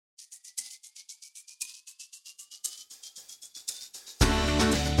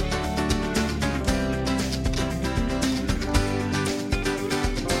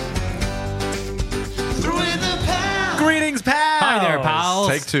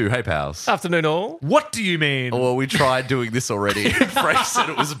Take two. Hey, pals. Afternoon, all. What do you mean? Well, we tried doing this already. Frank said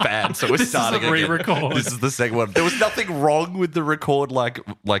it was bad, so we're starting is a again. re-record. This is the second one. There was nothing wrong with the record, like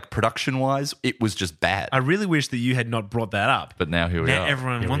production-wise. It was just bad. I really wish that you had not brought that up. But now here we Now are.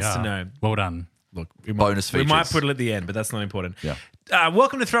 everyone Here we wants to are. know. Well done. Look, Bonus we might features. put it at the end, but that's not important. Yeah.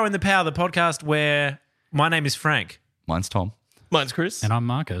 Welcome to Throw in the Power, the podcast where my name is Frank, Mine's Tom. Mine's Chris. And I'm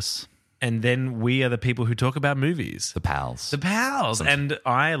Marcus. and then we are the people who talk about movies. The pals. The pals. And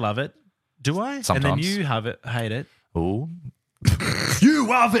I love it. Do I? Sometimes. And then you hate it. Ooh. You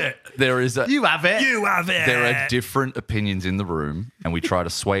love it. There is a... You have it. You have it. There are different opinions in the room, and we try to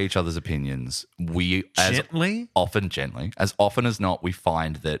sway each other's opinions. We Gently? as often as not, we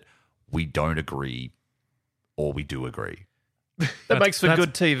find that we don't agree, or we do agree. That makes for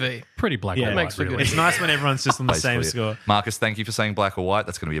good TV. Pretty black Yeah, or it white, makes for good- really. It's nice when everyone's just on the same Basically. score. Marcus, thank you for saying black or white.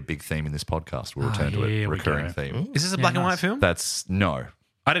 That's going to be a big theme in this podcast. We'll return to it. here we Recurring go. theme. Is this a black and white film? That's no,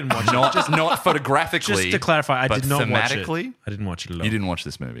 I didn't watch it. not photographically. Just to clarify, I but did not watch it. thematically. I didn't watch it at all. You didn't watch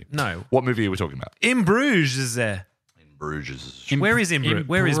this movie. No. What movie are we talking about? In Bruges is there. In Bruges. Where is In Bruges?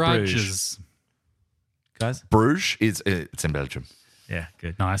 Where is Bruges? Bruges. Guys? Bruges is it's in Belgium. Yeah,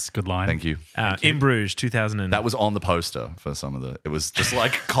 good. Nice, good line. Thank you. In Bruges, 2000. That was on the poster for some of the. It was just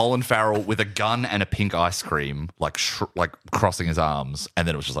like Colin Farrell with a gun and a pink ice cream, like crossing his arms, and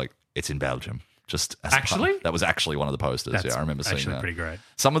then it was just like it's in Belgium. Just as Actually? that was actually one of the posters. That's yeah, I remember seeing actually that. pretty great.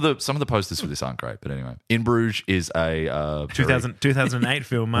 Some of the posters for this aren't great, but anyway, In Bruges is a 2008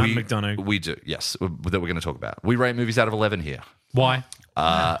 film, Martin McDonagh. We do yes that we're going to talk about. We rate movies out of 11 here. Why?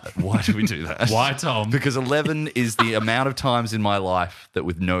 Why do we do that? Why, Tom? Because 11 is the amount of times in my life that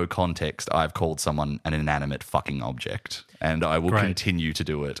with no context I've called someone an inanimate fucking object, and I will Great. continue to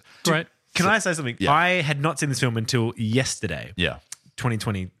do it. Great. Can I say something? Yeah. I had not seen this film until yesterday, Yeah.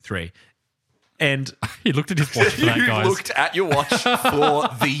 2023. And He looked at his watch for that, You guys. looked at your watch for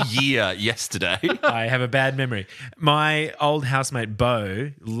the year yesterday. I have a bad memory. My old housemate Bo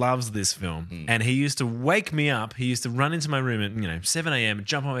loves this film, and he used to wake me up. He used to run into my room at 7 a.m.,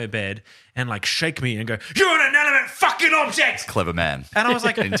 jump on my bed, and like shake me and go, "You're an inanimate fucking object!" Clever man. And I was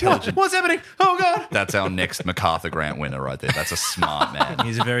like, Intelligent. What's happening? Oh God! That's our next MacArthur Grant winner right there. That's a smart man.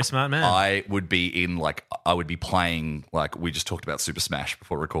 He's a very smart man. I would be playing, like we just talked about Super Smash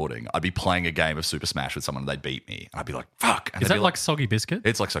before recording. I'd be playing a game of Super Smash with someone and they'd beat me. I'd be like, fuck. And Is they'd that be like Soggy Biscuit?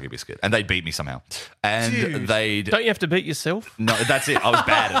 it's like Soggy Biscuit. And they'd beat me somehow. And Dude. they'd... Don't you have to beat yourself? No, that's it. I was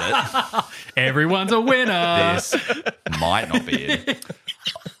bad at Everyone's a winner. it. This might not be it.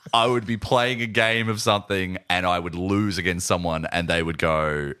 I would be playing a game of something and I would lose against someone and they would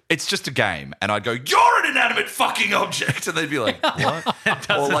go, it's just a game. And I'd go, you're an inanimate fucking object. And they'd be like, what?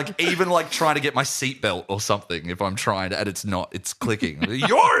 Or like even like trying to get my seatbelt or something if I'm trying to, and it's not, it's clicking.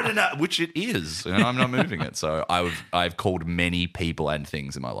 You're an inanimate, which it is. And I'm not moving it. So I've called many people and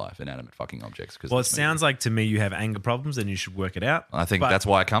things in my life inanimate fucking objects. Well, it sounds like to me you have anger problems and you should work it out. I think But that's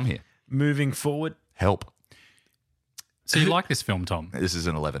why I come here. moving forward. Help. So you like this film, Tom? This is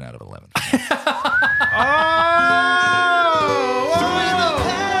an 11 out of 11.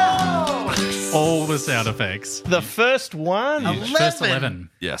 All the sound effects. The first one. First 11.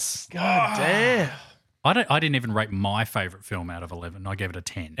 Yes. God damn. I didn't even rate my favourite film out of 11. I gave it a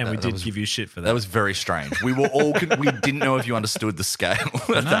 10. And we did give you shit for that. That was very strange. We were all we didn't know if you understood the scale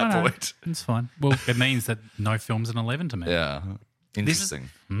at that point. It's fine. Well, it means that no film's an 11 to me. Yeah, interesting.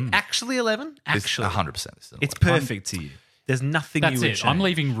 actually 11? It's Actually. 100%. It's perfect to you. There's nothing That's you would it. change. I'm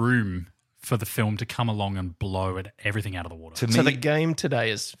leaving room for the film to come along and blow everything out of the water. To So the me, game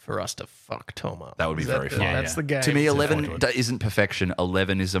today is for us to fuck Tom up. that would be Is very fun. That's the game. To me, 11 forward to isn't perfection.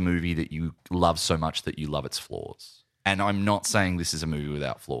 11 is a movie that you love so much that you love its flaws. And I'm not saying this is a movie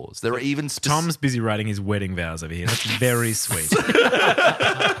without flaws. There are even Tom's busy writing his wedding vows over here. That's very sweet.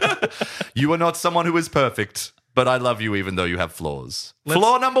 You are not someone who is perfect, but I love you even though you have flaws.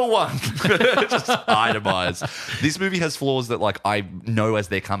 Flaw number 1. Just itemize. This movie has flaws that like I know as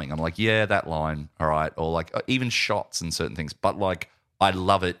they're coming. I'm like, yeah, that line, all right. Or like even shots and certain things. But like I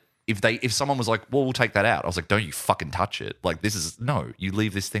love it. If someone was like, well, we'll take that out. I was like, don't you fucking touch it. Like you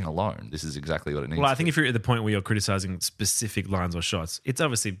leave this thing alone. This is exactly what it needs. Well, I to think be. if you're at the point where you're criticizing specific lines or shots, it's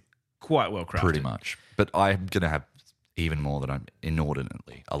obviously quite well crafted. Pretty much. But I'm going to have even more than I'm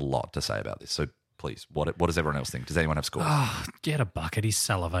inordinately a lot to say about this. So please, what does everyone else think? Does anyone have scores? Get a bucket. He's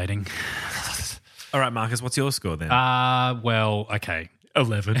salivating. All right, Marcus, what's your score then? Well, okay.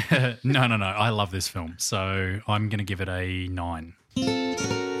 11. No. I love this film. So I'm going to give it a 9.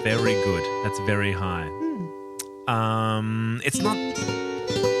 Very good. That's very high. It's not.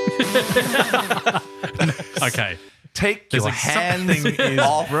 Okay. Take There's your a- hands something is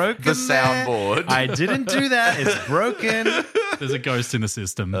off broken the there. soundboard. I didn't do that. It's broken. There's a ghost in the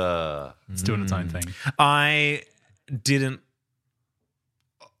system. It's doing its own thing. I didn't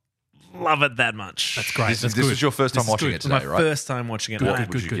love it that much. That's great. This That's good. was your first time This is watching good. it today, my right? first time watching it. What I,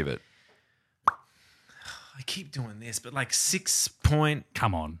 would you give it? I keep doing this, but like 6.6.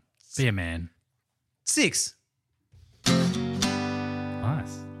 Come on. Be a man.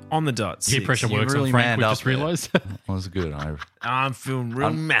 Nice. On the dot. Peer 6. pressure You works really on Frank. manned We up just there. realised. That was good. I'm feeling real I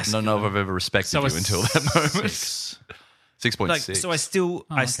don't masculine. know if I've ever respected So you it's until that moment. 6.6. Like, so I still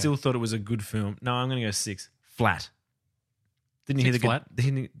okay. thought it was a good film. No, I'm going to go 6 flat. Didn't you hear Six the flat? The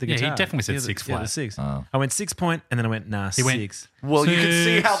Yeah, he guitar? definitely said Yeah, 6 Yeah, the flat. 6. Oh. I went 6 point, and then I went He went- 6. Well, you can see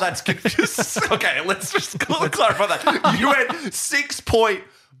Six. how that's confused. Okay, let's just clarify that. You went 6.6.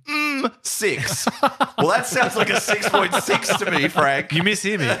 Well, that sounds like a 6.6 to me, Frank. You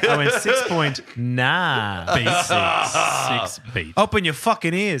mishear me. I went 6 point nah. Beat. 6 beat. Open your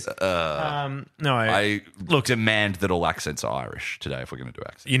fucking ears. No, I demand that all accents are Irish today if we're going to do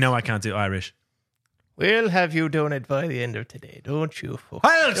accents. you know I can't do Irish. We'll have you done it by the end of today, don't you?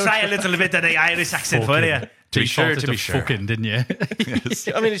 I'll try a little bit of the Irish accent for you. To be sure, Defaulted to be sure. fucking, didn't you?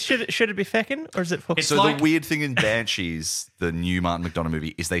 I mean, should it be feckin' or is it fucking? So like- the weird thing in Banshees, the new Martin McDonagh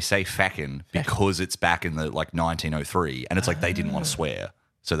movie, is they say feckin' because it's back in the 1903, and it's like they didn't want to swear,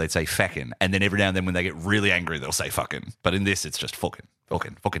 so they'd say feckin', and then every now and then when they get really angry, they'll say fucking. But in this, it's just fucking.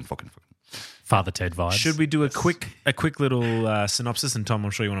 Father Ted vibes. Should we do a quick little synopsis? And Tom,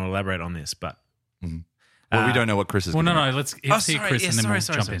 I'm sure you want to elaborate on this, but Well, we don't know what Chris is. Well, no, gonna no. Let's hear Chris and then we'll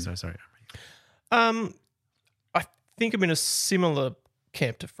jump in. Sorry. I think I'm in a similar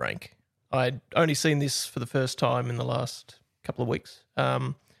camp to Frank. I'd only seen this for the first time in the last couple of weeks.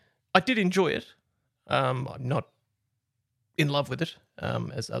 I did enjoy it. I'm not in love with it,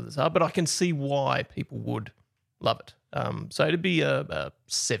 as others are, but I can see why people would love it. So it'd be a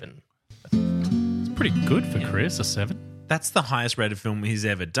 7. It's pretty good for Chris, a 7. That's the highest rated film he's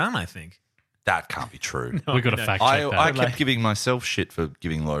ever done, I think. That can't be true. We've got to fact check that. I kept giving myself shit for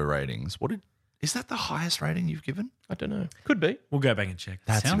giving low ratings. Is that the highest rating you've given? I don't know. Could be. We'll go back and check.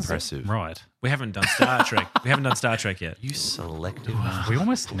 That's Sounds impressive. Right. We haven't done Star Trek. We haven't done Star Trek yet. You selective. We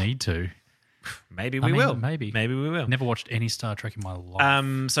almost need to. Maybe I we mean, will. maybe. Maybe we will. Never watched any Star Trek in my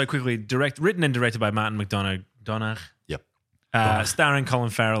life. So quickly, written and directed by Martin McDonagh. Yep. Starring Colin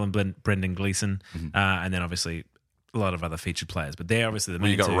Farrell and Brendan Gleeson, and then obviously a lot of other featured players. But they're obviously the Well,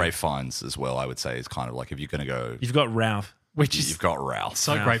 main you got two. Ray Fiennes as well. I would say is kind of like if you're going to go, You've got Ralph. Which is you've got Ralph.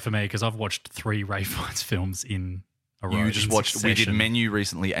 so great for me because I've watched 3 Ray Fiennes films in a row. You just in watched. We did succession. Menu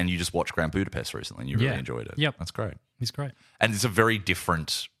recently, and you just watched Grand Budapest recently, and you really Yeah. enjoyed it. Yep. That's great. He's great. And it's a very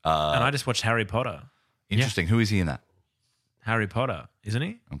different. And I just watched Harry Potter. Interesting. Who is he in that? Harry Potter, isn't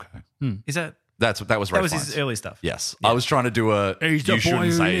he? Okay, Is that that was Ray that was Fiennes. his early stuff? Yes, I was trying to do a. you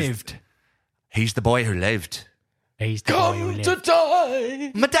shouldn't say He's the boy who lived. He's the boy who Come lived. to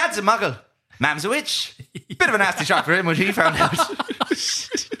die. My dad's a muggle. Mam's a witch. Bit of a nasty shock for him when he found out.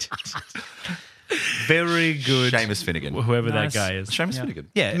 Very good. Seamus Finnegan. Whoever Nice. that guy is. Seamus Finnegan.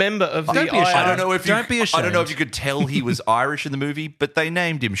 Yeah. Member of the Don't be ashamed. I don't know if you. Don't be I don't know if ashamed. you could tell he was Irish in the movie, but they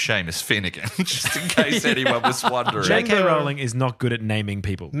named him Seamus Finnegan, just in case anyone was wondering. J.K. Member- Rowling is not good at naming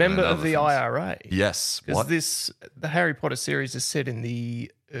people. Member And of the other IRA. Yes. Because What? the Harry Potter series is set in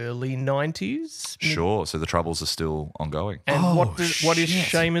the early 90s. Sure. So the troubles are still ongoing. And what is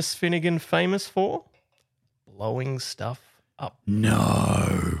Seamus Finnegan famous for? Blowing stuff up.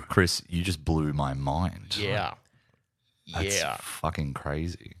 No, Chris, you just blew my mind. Yeah. That's Yeah. fucking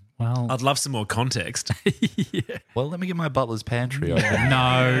crazy. Well, I'd love some more context. Well, let me get my butler's pantry open.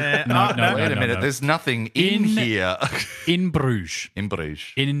 no. Wait a minute. No. There's nothing in here. In Bruges. In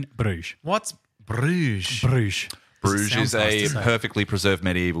Bruges. In Bruges. What's Bruges? Bruges. Bruges is Sounds nice to a say. perfectly preserved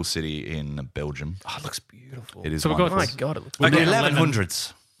medieval city in Belgium. Oh, it looks beautiful. It is So we've got- wonderful. My God, it looks The got beautiful.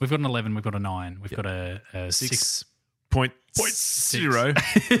 1100s. We've got an 11. We've got a 9. We've got a 6. 6.0.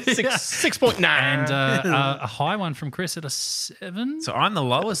 6.9. And a high one from Chris at a 7. So I'm the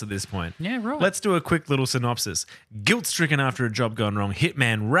lowest at this point. Yeah, right. Let's do a quick little synopsis. Guilt-stricken after a job gone wrong,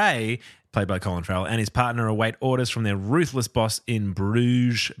 hitman Ray, played by Colin Farrell, and his partner await orders from their ruthless boss in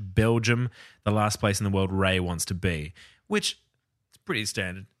Bruges, Belgium, the last place in the world Ray wants to be, which is pretty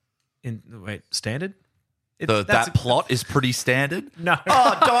standard. Standard? That plot is pretty standard. No.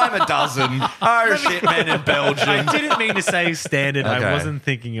 Oh, dime a dozen. Irish men in Belgium. I didn't mean to say standard. Okay. I wasn't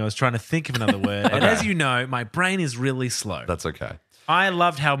thinking. I was trying to think of another word. And as you know, my brain is really slow. That's okay. I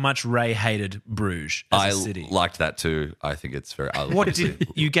loved how much Ray hated Bruges as I a city. liked that too. I think it's very. What did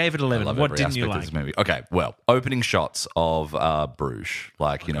you gave it I 11? love What every didn't you aspect of like? this movie. Okay, well, opening shots of Bruges,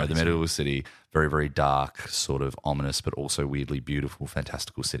 like the medieval city, very very dark, sort of ominous, but also weirdly beautiful,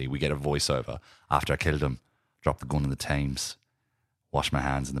 fantastical city. We get a voiceover after I killed him, dropped the gun in the Thames, washed my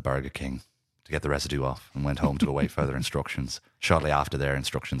hands in the Burger King to get the residue off and went home to await further instructions. Shortly after their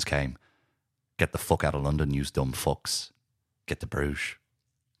instructions came, get the fuck out of London, you dumb fucks. Get to Bruges.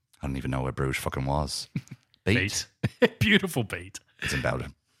 I don't even know where Bruges fucking was. Beat. Beautiful beat. It's in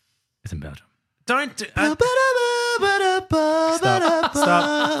Belgium. It's in Belgium. Don't do,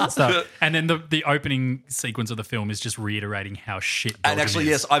 stop. And then the opening sequence of the film is just reiterating how shit And Belgium actually, is.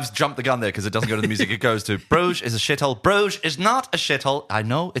 yes, I've jumped the gun there because it doesn't go to the music. It goes to Bruges is a shithole. Bruges is not a shithole. I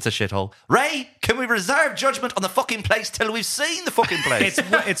know it's a shithole. Ray, can we reserve judgment on the fucking place till we've seen the fucking place?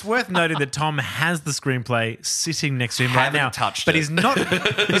 It's worth noting that Tom has the screenplay sitting next to him right Haven't now, touched but it. he's not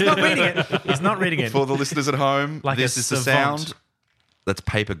reading it. He's not reading it. For the listeners at home, Like this a is the savant. sound. That's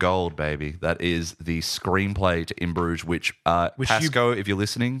paper gold, baby. That is the screenplay to In Bruges, which Pasco, if you're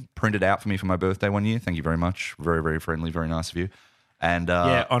listening, printed out for me for my birthday one year. Thank you very much. Very, very friendly. Very nice of you. And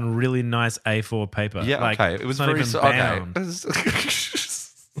Yeah, on really nice A4 paper. yeah, Like, okay. It was it's not very even bound. okay.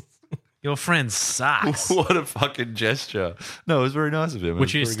 Your friend sucks. What a fucking gesture. No, it was very nice of him. It Which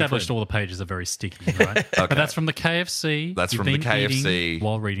was a you very good established friend. all the pages are very sticky, right? But that's from the KFC. That's you've from the been KFC. eating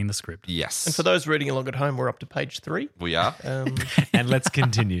while reading the script. Yes. And for those reading along at home, we're up to page 3. we are. And let's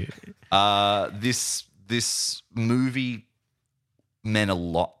continue. This movie meant a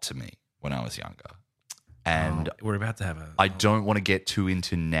lot to me when I was younger. And We're about to have a... I don't want to get too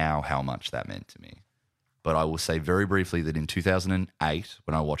into now how much that meant to me. But I will say very briefly that in 2008,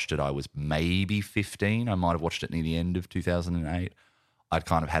 when I watched it, I was maybe 15. I might have watched it near the end of 2008. I'd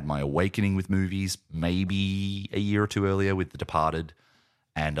kind of had my awakening with movies maybe a year or two earlier with The Departed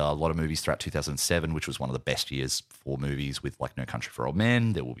and a lot of movies throughout 2007, which was one of the best years for movies with like No Country for Old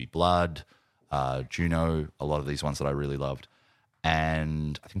Men, There Will Be Blood, Juno, a lot of these ones that I really loved.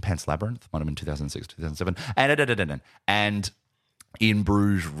 And I think Pan's Labyrinth might have been 2006, 2007. And In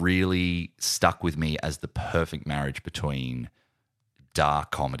Bruges really stuck with me as the perfect marriage between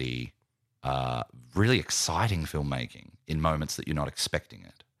dark comedy, really exciting filmmaking in moments that you're not expecting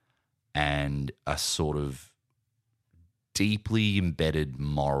it, and a sort of deeply embedded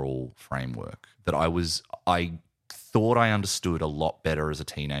moral framework that I thought I understood a lot better as a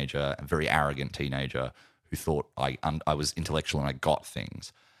teenager, a very arrogant teenager who thought I was intellectual and I got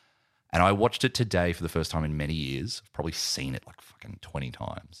things. And I watched it today for the first time in many years. I've probably seen it like fucking 20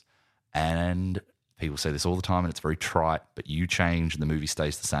 times. And people say this all the time and it's very trite, but you change and the movie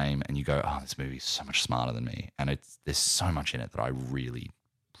stays the same and you go, oh, this movie is so much smarter than me. And there's so much in it that I really,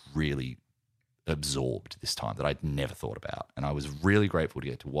 really absorbed this time that I'd never thought about. And I was really grateful to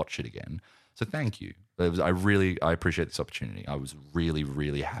get to watch it again. So thank you. I appreciate this opportunity. I was really,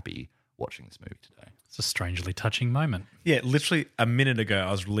 really happy watching this movie today. It's a strangely touching moment. Yeah, literally a minute ago,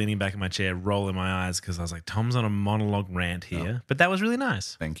 I was leaning back in my chair, rolling my eyes because I was like, Tom's on a monologue rant here. But that was really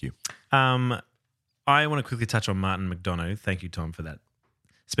nice. Thank you. I want to quickly touch on Martin McDonough. Thank you, Tom, for that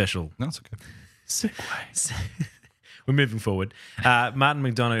special No, it's okay. segue. We're moving forward. Martin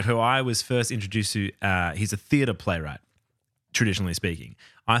McDonough, who I was first introduced to, he's a theatre playwright, traditionally speaking.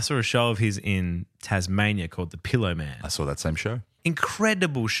 I saw a show of his in Tasmania called The Pillow Man. I saw that same show.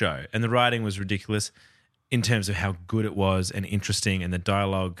 Incredible show, and the writing was ridiculous in terms of how good it was and interesting, and the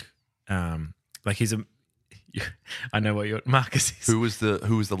dialogue. Like he's a, I know what your Marcus is. Who was the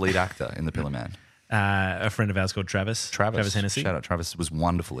lead actor in The Pillar Man? A friend of ours called Travis Hennessy. Shout out Travis was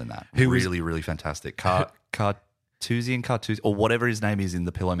wonderful in that. Who was- really fantastic. Cartoozy or whatever his name is in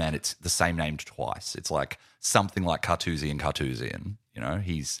The Pillow Man. It's the same name twice. It's like something like Cartoozian. You know,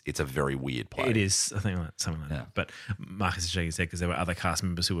 it's a very weird play. It is, something like Yeah. that. But Marcus is shaking his head because there were other cast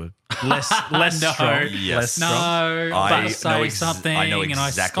members who were less strong. Yes. Less strong. No, I but say know something. I know and I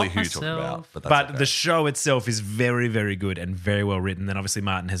exactly stop who you're talking myself. about. But, that's But okay. the show itself is very, very good and very well written. Then obviously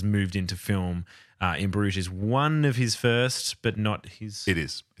Martin has moved into film. In Bruges is one of his first, but not his. It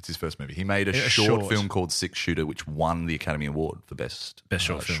is. It's his first movie. He made a short. short film called Six Shooter, which won the Academy Award for best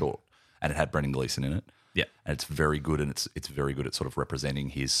Short film. and it had Brendan Gleeson in it. Yeah. And it's very good, and it's very good at sort of representing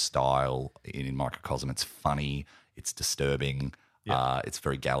his style in microcosm. It's funny, it's disturbing, it's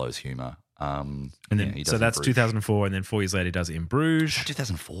very gallows humor. And then, so that's 2004, and then 4 years later he does it in Bruges.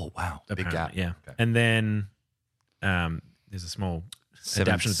 2004, wow, big Apparently, gap. yeah. Okay. And then there's a small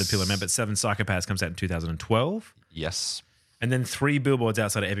adaptation of The Pillar Man, but Seven Psychopaths comes out in 2012. Yes. And then Three Billboards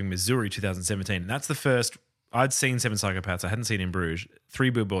Outside of Ebbing, Missouri, 2017. And that's the first, I'd seen Seven Psychopaths, I hadn't seen In Bruges.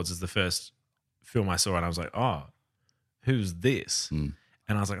 Three Billboards is the first film I saw, and I was like, oh, who's this? Mm.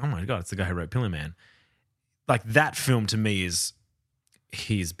 And I was like, oh my God, it's the guy who wrote Pillar Man. Like that film to me is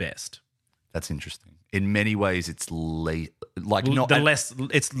his best. That's interesting. In many ways, it's It's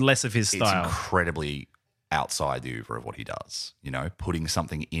less of his it's style. incredibly outside the oeuvre of what he does. You know, putting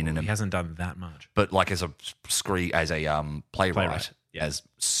something in He hasn't done that much. but like as a playwright, Playwright. as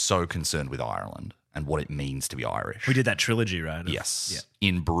so concerned with Ireland and what it means to be Irish. We did that trilogy, right? Yes.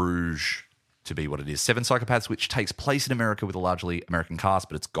 In Bruges to be what it is. Seven Psychopaths, which takes place in America with a largely American cast,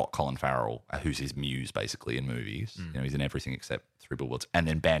 but it's got Colin Farrell, who's his muse basically in movies. You know, he's in everything except Three Billboards. And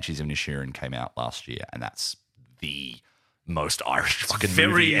then Banshees of Inisherin came out last year, and that's the most Irish fucking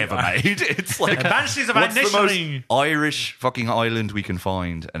movie ever made. It's like Banshees of what's the most Inisherin. Irish fucking island we can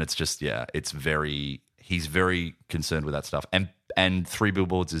find, and it's just he's very concerned with that stuff. And Three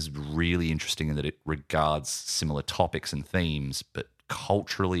Billboards is really interesting in that it regards similar topics and themes, but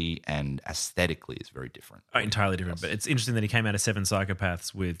culturally and aesthetically is very different. Entirely different. But it's interesting that he came out of Seven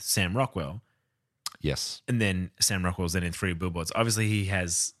Psychopaths with Sam Rockwell. Yes. And then Sam Rockwell's then in Three Billboards. Obviously, he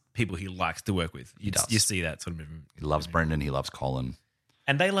has people he likes to work with. You see that sort of movement. He loves Brendan. He loves Colin.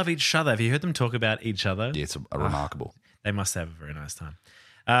 And they love each other. Have you heard them talk about each other? Yeah, it's a remarkable. They must have a very nice time.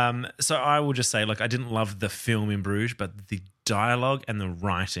 So I will just say, look, I didn't love the film In Bruges, but the dialogue and the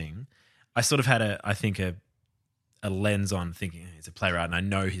writing, I sort of had a lens on thinking he's a playwright and I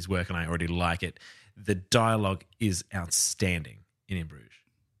know his work and I already like it. The dialogue is outstanding in Bruges.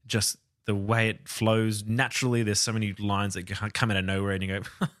 Just the way it flows naturally. There's so many lines that come out of nowhere and you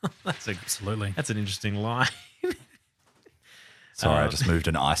go, Absolutely. That's an interesting line. Sorry, I just moved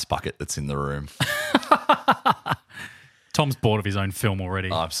an ice bucket that's in the room. Tom's bored of his own film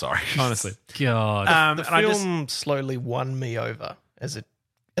already. I'm sorry. Honestly. God. The film slowly won me over as it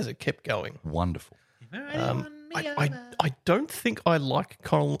kept going. Wonderful. I don't think I like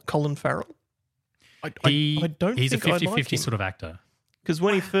Colin Farrell. I don't he's think a I like 50-50 him. sort of actor. Because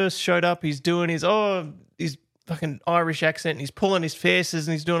when he first showed up, he's doing his fucking Irish accent and he's pulling his faces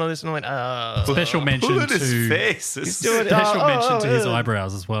and he's doing all this and I went, Special mention Look at to his faces. He's doing special mention to his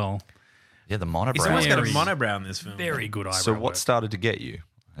eyebrows as well. Yeah, the He's monobrow. always got a Very- monobrow in this film. Very good eyebrow. So what work. started to get you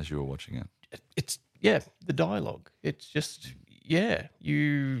as you were watching it? It's the dialogue. It's just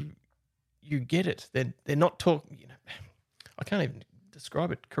you get it. They're not talking. I can't even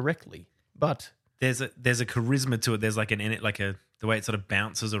describe it correctly, but There's a charisma to it. There's the way it sort of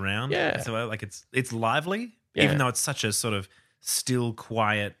bounces around. Yeah. So it's lively, Yeah. even though it's such a sort of still,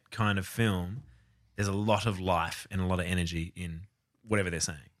 quiet kind of film. There's a lot of life and a lot of energy in whatever they're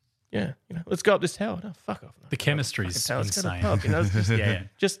saying. yeah, let's go up this tower. No, fuck off. No, The chemistry's fucking tower. Let's go to the insane. pub.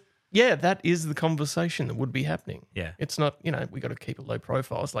 It's just, Yeah. that is the conversation that would be happening. Yeah. It's not, we got to keep a low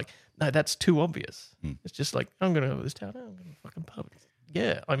profile. It's like, no, that's too obvious. It's just like, I'm going to go to this town. I'm going to fucking pub.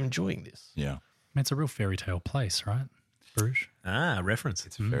 Yeah, I'm enjoying this. Yeah. I mean, it's a real fairy tale place, right? Bruges. Reference.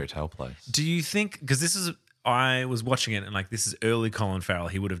 It's a fairy tale place. Do you think, because I was watching it and this is early Colin Farrell,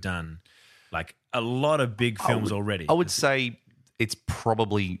 he would have done a lot of big films already. I would say it's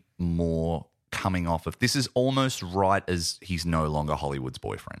probably more coming off of this is almost right as he's no longer Hollywood's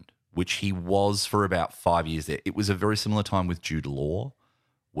boyfriend, which he was for about 5 years there. It was a very similar time with Jude Law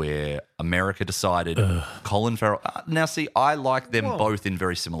where America decided Colin Farrell. Now, see, I like them both in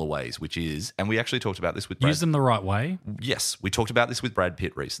very similar ways, which is, and we actually talked about this with Brad. Use them the right way. Yes, we talked about this with Brad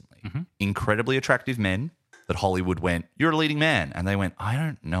Pitt recently. Incredibly attractive men that Hollywood went, you're a leading man. And they went, I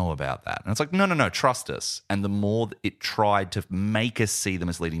don't know about that. And it's like, no, trust us. And the more it tried to make us see them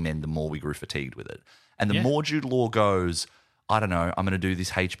as leading men, the more we grew fatigued with it. And the more Jude Law goes, I don't know, I'm going to do this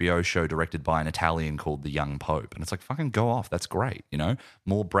HBO show directed by an Italian called The Young Pope. And it's like, fucking go off. That's great.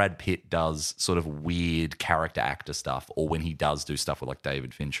 More Brad Pitt does sort of weird character actor stuff, or when he does do stuff with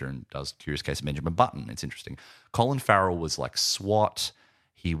David Fincher and does Curious Case of Benjamin Button. It's interesting. Colin Farrell was SWAT.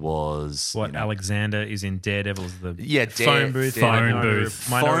 He was Alexander is in Daredevil's phone booth, Phone booth.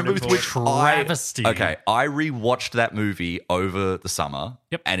 Phone booth, which Travesty. I rewatched that movie over the summer,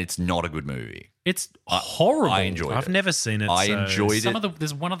 Yep. and it's not a good movie. It's horrible. I enjoyed I've it. never seen it. I so- enjoyed it.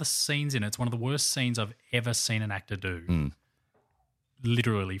 There's one of the scenes in it. It's one of the worst scenes I've ever seen an actor do.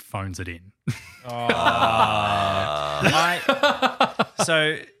 Literally phones it in.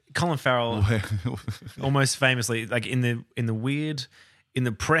 So Colin Farrell, almost famously, in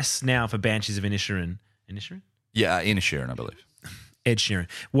the press now for Banshees of Inisherin, Yeah, Inisherin, I believe. Ed Sheeran,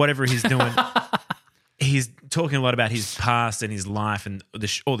 whatever he's doing, he's talking a lot about his past and his life and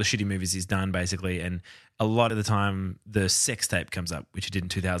all the shitty movies he's done, basically. And a lot of the time, the sex tape comes up, which he did in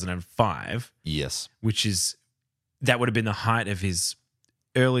 2005, Yes. that would have been the height of his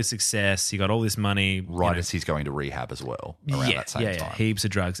early success. He got all this money, Right as he's going to rehab as well around that same time. heaps of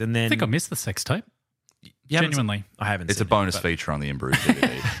drugs, and then I think I missed the sex tape. you haven't- Genuinely. I haven't. It's seen a bonus it, feature on the In Bruges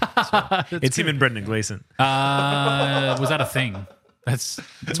DVD. but it's him and Brendan Gleeson. Was that a thing?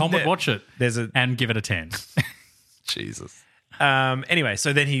 Tom would watch it There's a and give it a 10. Jesus. Anyway,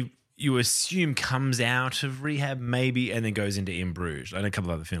 so then you assume comes out of rehab maybe, and then goes into In Bruges and a couple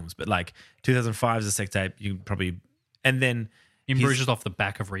of other films, but 2005 is a sex tape. You probably, and then In Bruges is off the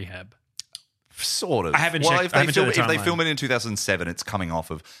back of Rehab. Sort of. I haven't well, checked- If I they, haven't film, checked the if they timeline. film it in 2007, it's coming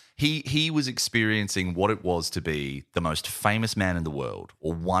off of... He was experiencing what it was to be the most famous man in the world,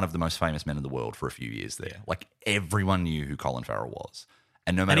 or one of the most famous men in the world for a few years there. Like, everyone knew who Colin Farrell was.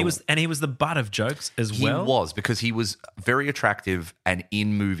 And no matter And he was the butt of jokes as well. He was, because he was very attractive and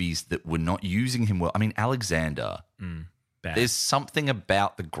in movies that were not using him well. I mean, Alexander, Bad. there's something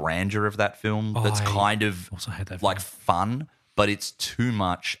about the grandeur of that film that's I kind of also hate that like film. fun, but it's too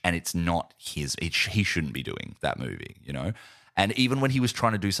much and it's not his. He shouldn't be doing that movie, you know? And even when he was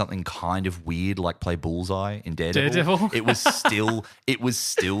trying to do something kind of weird, like play Bullseye in Daredevil. it was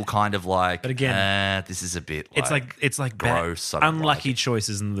still kind of like, But again, this is a bit it's like gross. bad, I don't unlucky like it.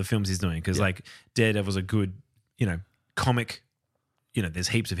 choices in the films he's doing because like Daredevil's a good, comic. There's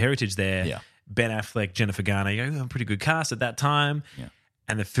heaps of heritage there. Yeah. Ben Affleck, Jennifer Garner, you go, a pretty good cast at that time. Yeah.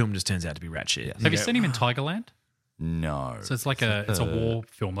 And the film just turns out to be rat shit. Yes. Have you seen him in Tigerland? No. So it's like it's a war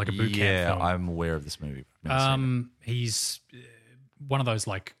film, like a boot camp film. I'm aware of this movie. I've never seen He's one of those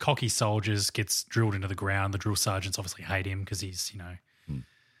like cocky soldiers, gets drilled into the ground. The drill sergeants obviously hate him because he's,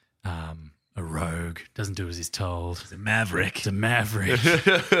 a rogue, doesn't do as he's told. He's a maverick. It's a maverick.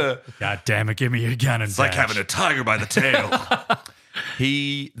 God damn it, give me your gun and It's like having a tiger by the tail.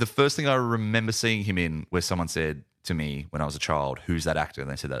 The first thing I remember seeing him in, where someone said to me when I was a child, "Who's that actor?" And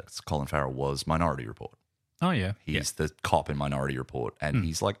they said that's Colin Farrell, was Minority Report. Oh, yeah. He's the cop in Minority Report, and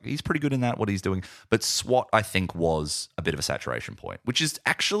he's pretty good in that, what he's doing. But SWAT, I think, was a bit of a saturation point, which is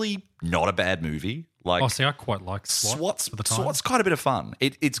actually not a bad movie. Like, Oh, see, I quite like SWAT for the time. SWAT's quite a bit of fun.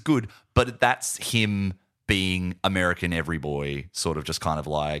 It's good, but that's him being American every boy, sort of just kind of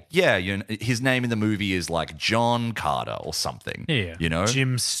like, his name in the movie is like John Carter or something. Yeah. You know?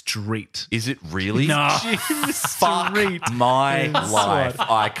 Jim Street. Is it really? No. Fuck my life.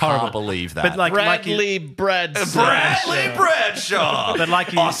 I can't believe that. But like Bradley Bradshaw. Bradley Bradshaw. But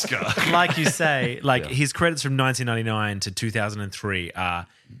like you, Oscar. like you say, his credits from 1999 to 2003 are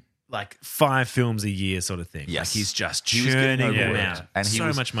like 5 films a year sort of thing. Yes. Like he's just He was getting churning them overworked. out. And he so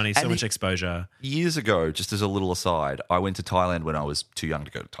was- much money, and so he- much exposure. Years ago, just as a little aside, I went to Thailand when I was too young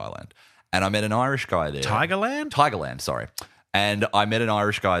to go to Thailand. And I met an Irish guy there. Tigerland, sorry. And I met an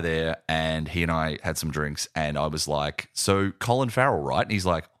Irish guy there, and he and I had some drinks, and I was like, "So Colin Farrell, right?" And he's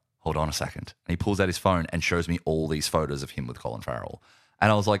like, "Hold on a second." And he pulls out his phone and shows me all these photos of him with Colin Farrell.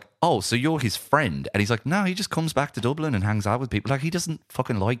 And I was like, "Oh, so you're his friend?" And he's like, "No, he just comes back to Dublin and hangs out with people. Like, he doesn't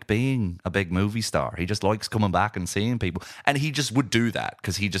fucking like being a big movie star. He just likes coming back and seeing people." And he just would do that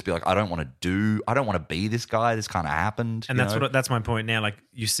because he'd just be like, I don't want to be this guy. This kind of happened. And you that's know? that's my point now. Like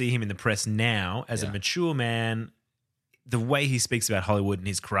you see him in the press now as a mature man, the way he speaks about Hollywood and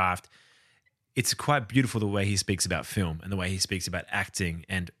his craft, it's quite beautiful the way he speaks about film and the way he speaks about acting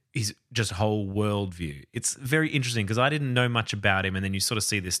and his just whole worldview. It's very interesting because I didn't know much about him, and then you sort of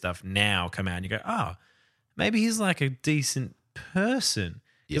see this stuff now come out and you go, oh, maybe he's like a decent person.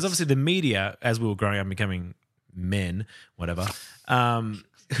 Because obviously the media, as we were growing up and becoming men, whatever,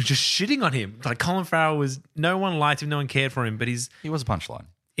 just shitting on him. Like Colin Farrell no one liked him, no one cared for him, but he was a punchline.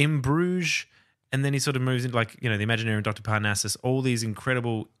 In Bruges, and then he sort of moves into like, The Imaginary and Dr. Parnassus, all these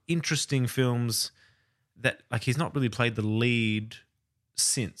incredible, interesting films that like he's not really played the lead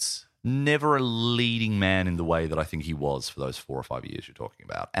since. Never a leading man in the way that I think he was for those 4 or 5 years you're talking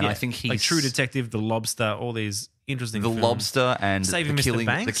about. And I think he's like True Detective, The Lobster, all these interesting films. Lobster and Saving the Mr. killing,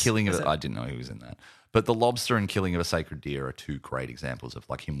 Banks? the killing of Is it. it? I didn't know he was in that. But The Lobster and Killing of a Sacred Deer are 2 great examples of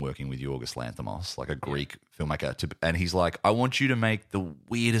like him working with Yorgos Lanthimos, like a Greek filmmaker. And he's like, I want you to make the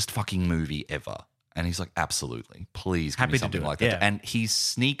weirdest fucking movie ever. And he's like, absolutely. Please give Happy me to something do it. like that. Yeah. And he's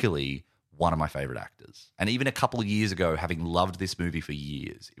sneakily one of my favorite actors. And even a couple of years ago, having loved this movie for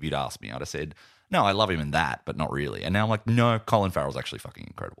years, if you'd asked me, I'd have said, no, I love him in that, but not really. And now I'm like, no, Colin Farrell's actually fucking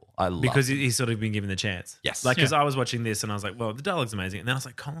incredible. I love Because him. he's sort of been given the chance. Yes. Like, because I was watching this and I was like, well, the dialogue's amazing. And then I was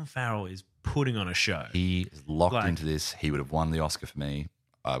like, Colin Farrell is putting on a show. He is locked Like- into this. He would have won the Oscar for me.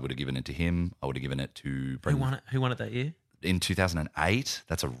 I would have given it to him. I would have given it to Who Brendan. won it? Who won it that year? In 2008.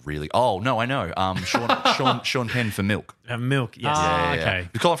 That's a really... Oh, no, I know. Sean Penn for Milk. Milk, yes. Okay.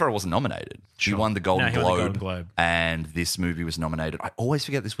 Because Colin Farrell wasn't nominated. He won the Golden No, he won the Globe. Golden Globe. And this movie was nominated. I always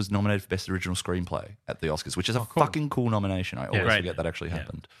forget this was nominated for Best Original Screenplay at the Oscars, which is a fucking cool nomination. I always great. forget that actually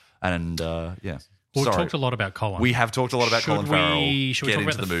happened. And yeah. We've Sorry. talked a lot about Colin. We have talked a lot about Colin Farrell. Should we Get talk into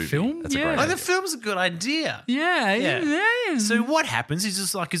about the movie. film? That's a Yeah. great Oh, idea. the film's a good idea. Yeah, Yeah. So what happens? He's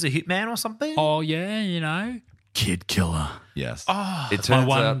just like, he's a hitman or something? Oh, yeah, Kid killer. Yes. Oh, it That's my turns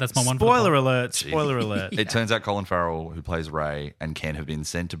one. out, That's my one. for the Spoiler pod. alert. Spoiler alert. It turns out Colin Farrell, who plays Ray, and Ken have been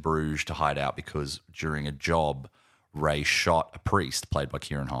sent to Bruges to hide out because during a job, Ray shot a priest played by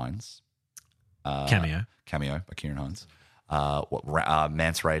Kieran Hines. Cameo. Cameo by Kieran Hines.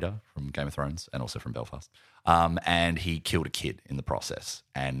 Mance Rayder from Game of Thrones and also from Belfast. And he killed a kid in the process.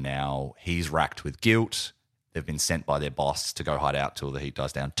 And now he's racked with guilt. They've been sent by their boss to go hide out till the heat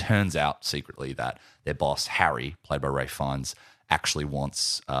dies down. Turns out secretly that their boss, Harry, played by Ralph Fiennes, actually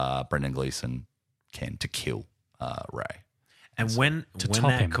wants Brendan Gleeson, Ken, to kill Ray. And when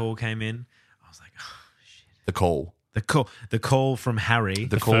that call came in, I was like, oh, shit. The call from Harry.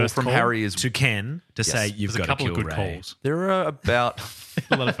 The call from Harry is to Ken to say you've There's got a couple to of kill good Ray. calls. There are about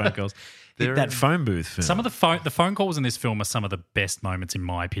A lot of phone calls. That phone booth film. Some of the phone calls in this film are some of the best moments, in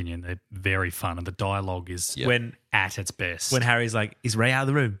my opinion. They're very fun, and the dialogue is when at its best. when Harry's like, "Is Ray out of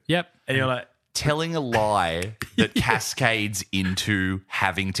the room?" Yep. And you're like, telling a lie that cascades into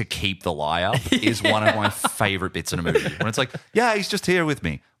having to keep the lie up is one of my favorite bits in a movie. When it's like, yeah, he's just here with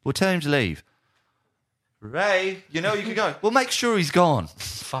me. We'll tell him to leave. Ray, you can go. Well, make sure he's gone.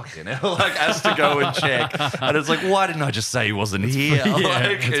 Fucking hell. Like, has to go and check. And it's like, why didn't I just say he wasn't here?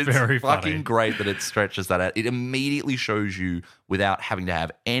 It's very fucking funny. great that it stretches that out. It immediately shows you, without having to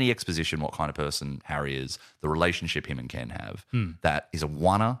have any exposition, what kind of person Harry is, the relationship him and Ken have. That is a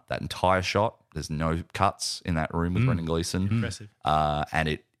one-er, that entire shot. There's no cuts in that room with Brendan Gleeson. impressive. And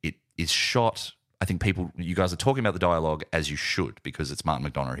it is shot. I think you guys are talking about the dialogue as you should, because it's Martin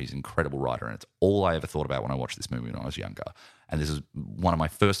McDonagh. He's an incredible writer, and it's all I ever thought about when I watched this movie when I was younger. And this is one of my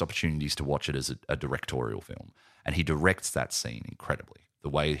first opportunities to watch it as a directorial film. And he directs that scene incredibly. The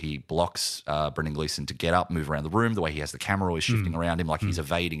way he blocks Brendan Gleeson to get up, move around the room, the way he has the camera always shifting around him like he's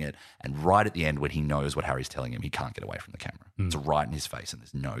evading it. And right at the end, when he knows what Harry's telling him, he can't get away from the camera. It's right in his face, and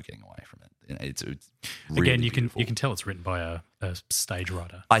there's no getting away from it. It's really Again, you beautiful. can tell it's written by a stage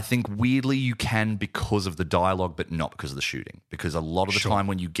writer. I think weirdly you can because of the dialogue, but not because of the shooting. Because a lot of the time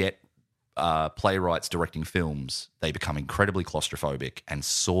when you get playwrights directing films, they become incredibly claustrophobic and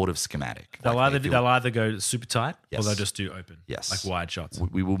sort of schematic. They'll Like they'll either go super tight Yes. or they'll just do open. Yes. Like wide shots.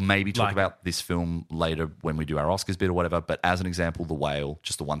 We will maybe talk Like- about this film later when we do our Oscars bit or whatever. But as an example, The Whale,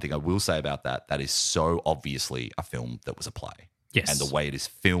 just the one thing I will say about that is so obviously a film that was a play. Yes. And the way it is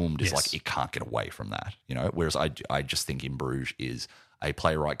filmed is Yes. like it can't get away from that, Whereas I just think In Bruges is a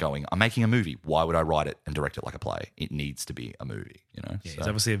playwright going, I'm making a movie. Why would I write it and direct it like a play? It needs to be a movie, Yeah, So he's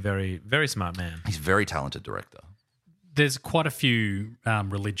obviously a very, very smart man. he's a very talented director. There's quite a few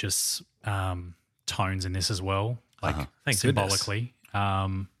religious tones in this as well, like Thank symbolically.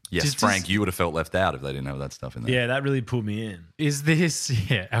 Yes, Frank, you would have felt left out if they didn't have that stuff in there. Yeah, that really pulled me in. Is this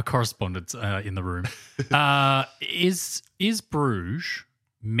our correspondent in the room? Is Bruges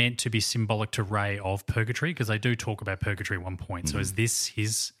meant to be symbolic to Ray of purgatory? Because they do talk about purgatory at one point. So is this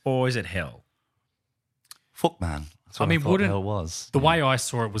his? Or is it hell? Fuck, man. That's what I mean, thought wouldn't- hell was. The way I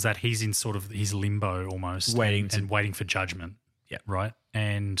saw it was that he's in sort of his limbo almost, Waiting waiting for judgment. Yeah. Right.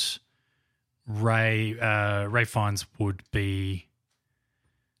 And Ray Fiennes would be,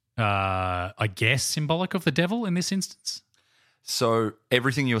 I guess, symbolic of the devil in this instance. So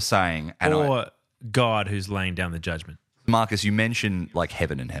everything you're saying, and Or God who's laying down the judgment. Marcus, you mentioned like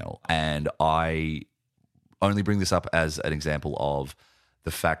heaven and hell, and I only bring this up as an example of the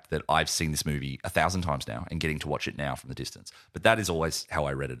fact that I've seen this movie 1,000 times now and getting to watch it now from the distance. But that is always how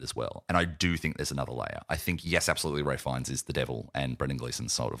I read it as well. And I do think there's another layer. I think, yes, absolutely, Ray Fiennes is the devil and Brendan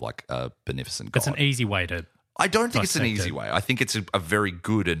Gleeson's sort of like a beneficent god. That's an easy way to. I don't think it's an dissect easy it. way. I think it's a very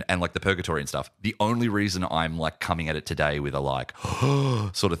good and like the purgatory and stuff. The only reason I'm like coming at it today with a like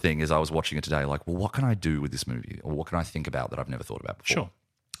sort of thing is I was watching it today like, well, what can I do with this movie? Or what can I think about that I've never thought about before? Sure.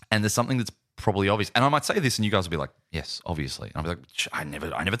 And there's something that's probably obvious. And I might say this and you guys will be like, yes, obviously. And I'll be like,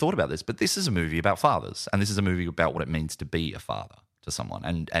 I never thought about this. But this is a movie about fathers. And this is a movie about what it means to be a father to someone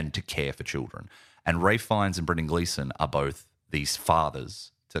and to care for children. And Ray Fiennes and Brendan Gleeson are both these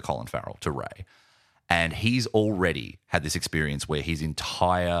fathers to Colin Farrell, to Ray. And he's already had this experience where his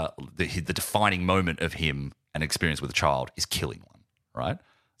entire, the defining moment of him, an experience with a child, is killing one, right?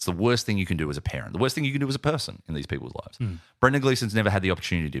 It's the worst thing you can do as a parent. The worst thing you can do as a person in these people's lives. Brendan Gleeson's never had the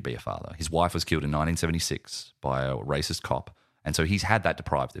opportunity to be a father. His wife was killed in 1976 by a racist cop. And so he's had that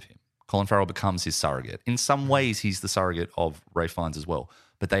deprived of him. Colin Farrell becomes his surrogate. In some ways, he's the surrogate of Ray Fiennes as well.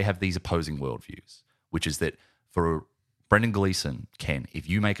 But they have these opposing worldviews, which is that for Brendan Gleeson, Ken, if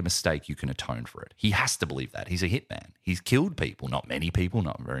you make a mistake, you can atone for it. He has to believe that. He's a hitman. He's killed people, not many people,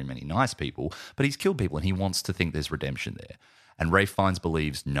 not very many nice people, but he's killed people and he wants to think there's redemption there. And Ray Fiennes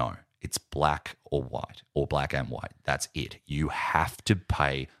believes, no, it's black or white or black and white. That's it. You have to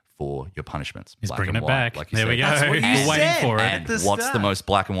pay for your punishments. He's black bringing and it white, back. like you There we said. go. That's what he We're waiting said. for it. And what's the most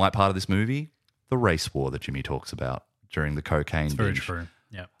black and white part of this movie? The race war that Jimmy talks about during the cocaine It's very binge. true.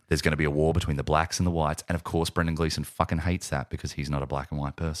 Yeah. There's going to be a war between the blacks and the whites. And of course, Brendan Gleeson fucking hates that because he's not a black and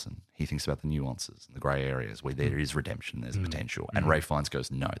white person. He thinks about the nuances and the grey areas where there is redemption, there's potential. And Ray Fiennes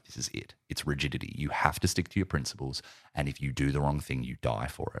goes, no, this is it. It's rigidity. You have to stick to your principles. And if you do the wrong thing, you die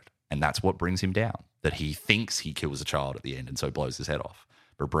for it. And that's what brings him down, that he thinks he kills a child at the end and so blows his head off.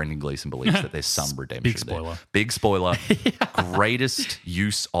 But Brendan Gleeson believes that there's some redemption Big spoiler. there. Big spoiler. Greatest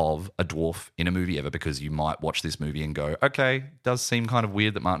use of a dwarf in a movie ever, because you might watch this movie and go, okay, does seem kind of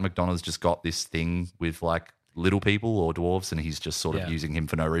weird that Martin McDonagh's just got this thing with like little people or dwarves and he's just sort of using him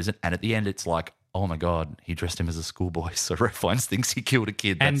for no reason. And at the end, it's like, oh my God, he dressed him as a schoolboy. So Ray Fiennes thinks he killed a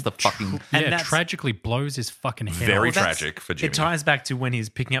kid. That's the fucking... And tragically blows his fucking head Very off. tragic for Jimmy. It ties back to when he's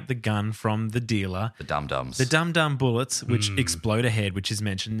picking up the gun from the dealer. The dum-dums. The dum-dum bullets, which explode a head, which is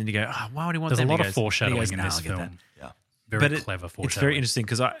mentioned. And then you go, oh, why would he want There's them? a lot He of goes- he foreshadowing goes, in "No, this I'll get that." film. Yeah. Very clever foreshadowing. It's very interesting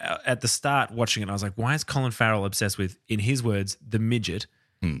because at the start watching it, I was like, why is Colin Farrell obsessed with, in his words, the midget?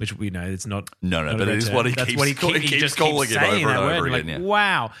 Which we know it's not. No, not but a it is term. what he That's keeps- what he keeps just calling keeps him saying over and that word. over You're again, like,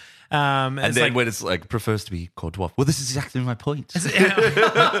 wow. And it's then like, when it's like, prefers to be called dwarf. Well, this is exactly my point.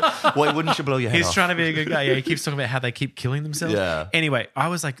 Why wouldn't you blow your head he's off? trying to be a good guy. Yeah, he keeps talking about how they keep killing themselves. Yeah. Anyway, I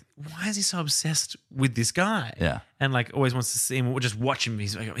was like, why is he so obsessed with this guy? Yeah. And like always wants to see him or just watch him.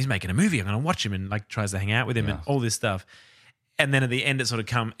 He's making a movie. I'm going to watch him, and like tries to hang out with him and all this stuff. And then at the end,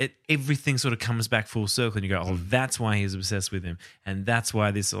 everything sort of comes back full circle, and you go, oh, that's why he's obsessed with him, and that's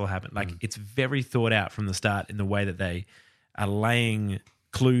why this all happened. Like it's very thought out from the start in the way that they are laying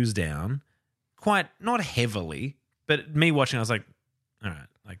clues down, quite not heavily, but me watching, I was like, all right,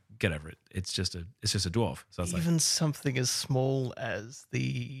 like get over it. It's just a dwarf. So I was Even something as small as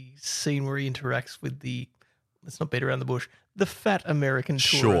the scene where he interacts with let's not beat around the bush, the fat American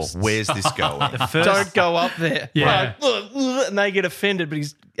Sure, tourists. where's this going? the first. Don't go up there. Yeah. Like, look, and they get offended, but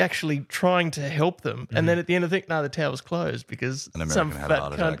he's actually trying to help them. And then at the end, I think, no, the tower's closed because An some American had a fat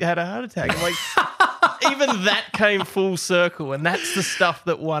heart cunt attack. had a heart attack. I'm like, even that came full circle, and that's the stuff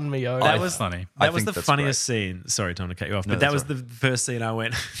that won me over. That was funny. I That was think the that's funniest scene. Sorry, Tom, to cut you off, No, but that that's was the first scene I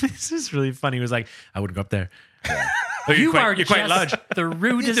went, this is really funny. He was like, I wouldn't go up there. You are you're quite just large. the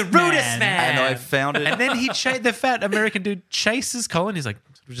rudest, The rudest man. And I found it. And then the fat American dude chases Colin. He's like,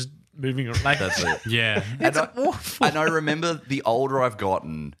 just moving around. Like, That's it. Yeah. it's awful. And I remember the older I've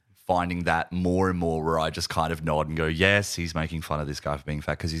gotten, finding that more and more where I just kind of nod and go, yes, he's making fun of this guy for being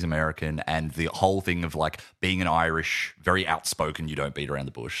fat because he's American. And the whole thing of like being an Irish, very outspoken, you don't beat around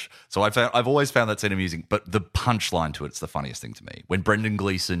the bush. So I've always found that scene amusing. But the punchline to it's the funniest thing to me. When Brendan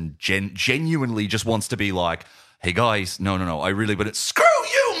Gleeson genuinely just wants to be like, hey guys, no, but it's screw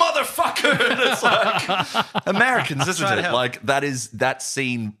you, motherfucker. And it's like Americans, isn't it? Like that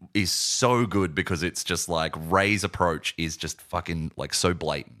scene is so good because it's just like Ray's approach is just fucking like so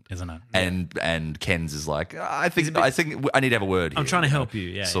blatant, Isn't it? And Ken's is like, I think I need to have a word here. I'm trying to help you.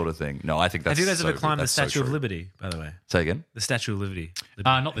 Yeah. Sort of thing. No, I think that's Have you guys so ever climbed good. the That's so Statue of true. Liberty, by the way? Say again? The Statue of Liberty.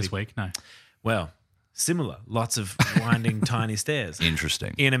 Not this week, no. Well, similar. Lots of winding tiny stairs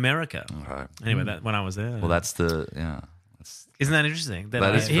Interesting. in America. Okay. Anyway, when I was there. Well, that's Isn't that interesting?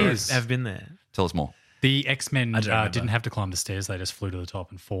 That is very- have been there. tell us more. The X-Men don't remember. didn't have to climb the stairs. They just flew to the top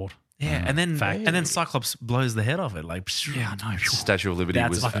and fought. Yeah, and then Cyclops blows the head off it. Like, Yeah, I know. Statue of Liberty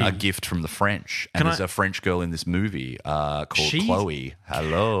That's was fucking- a gift from the French, and Can there's I- a French girl in this movie called She's- Chloe.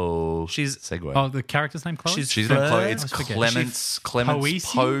 Hello, She's- segue. Oh, the character's name, Chloe? She's named Chloe. It's I always forget. Clemence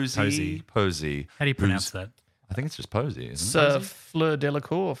Posey? Posey. How do you pronounce who's- that? I think it's just Posey, isn't It's it? Fleur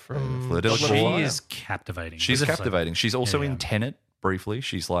Delacour from Fleur Delacour. Goblet of She Fire. is captivating. She's captivating. She's also Yeah. in Tenet briefly.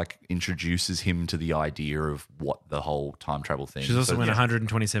 She's like introduces him to the idea of what the whole time travel thing. she's also So, in yeah,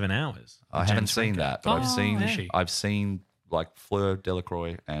 127 hours. I haven't seen that, but is she? I've seen like Fleur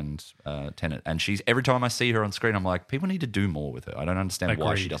Delacroix and Tenet, and she's every time I see her on screen, I'm like, people need to do more with her. I don't understand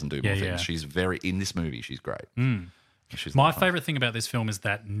why she Agreed. doesn't do Yeah, more yeah. things. She's very in this movie. She's great. She's My like, favorite thing about this film is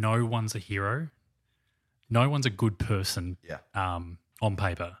that no one's a hero. No one's a good person on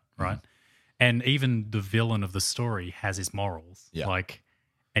paper, right? And even the villain of the story has his morals. Yeah. Like,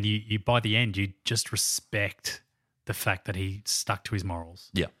 and you by the end, you just respect the fact that he stuck to his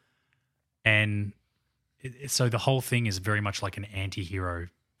morals. Yeah. And so the whole thing is very much like an anti-hero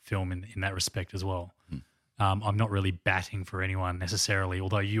film in that respect as well. I'm not really batting for anyone necessarily,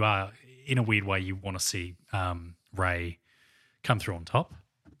 although you are, in a weird way, you want to see Ray come through on top.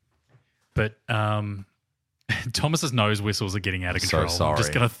 But Thomas's nose whistles are getting out of So control. I'm just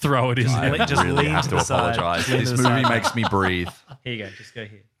sorry. going to throw it in I there. Just really lean have to to the side. apologize. Lean to This the movie side. makes me breathe. Here you go. Just go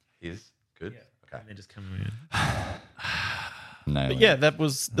here. Is good. Okay. And then just come in. No. But yeah, that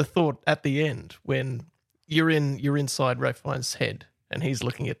was the thought at the end when you're inside Ray Fiennes' head and he's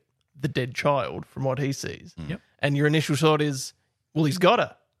looking at the dead child from what he sees. Yep. And your initial thought is, Well, he's got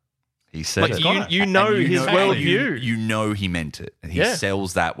to. He said Like, it. you know And his worldview. You know he meant it. And he Yeah.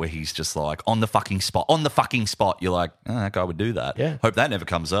 sells that where he's just like, on the fucking spot. On the fucking spot. You're like, oh, that guy would do that. Yeah. Hope that never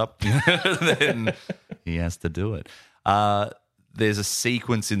comes up. Then he has to do it. There's a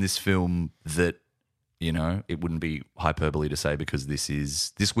sequence in this film that, you know, it wouldn't be hyperbole to say because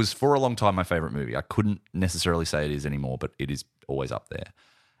this was for a long time my favorite movie. I couldn't necessarily say it is anymore, but it is always up there.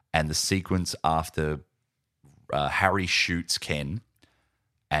 And the sequence after Harry shoots Ken,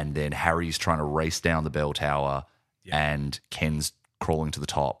 and then Harry's trying to race down the bell tower, and Ken's crawling to the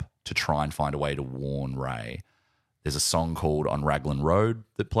top to try and find a way to warn Ray. There's a song called On Raglan Road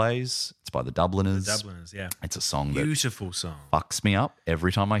that plays. It's by the Dubliners. Yeah. It's a song that Beautiful song. fucks me up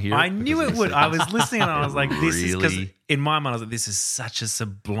every time I hear it. I knew because it would. I was listening and I was like, this is because Really? in my mind, I was like, this is such a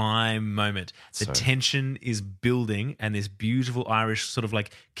sublime moment. The So- tension is building and this beautiful Irish sort of like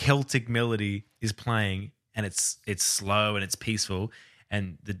Celtic melody is playing and it's slow and it's peaceful.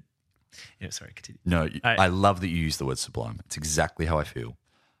 And sorry, continue. No, I love that you use the word sublime. It's exactly how I feel.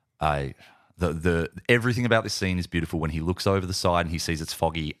 The everything about this scene is beautiful. When he looks over the side and he sees it's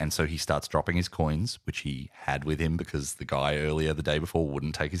foggy, and so he starts dropping his coins, which he had with him because the guy earlier the day before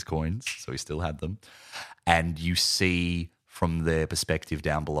wouldn't take his coins, so he still had them. And you see from their perspective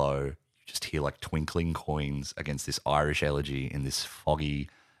down below, you just hear like twinkling coins against this Irish elegy in this foggy,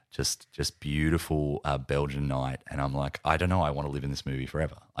 just beautiful Belgian night. And I'm like, I don't know, I want to live in this movie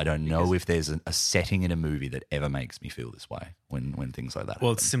forever. I don't know if there's a setting in a movie that ever makes me feel this way when things like that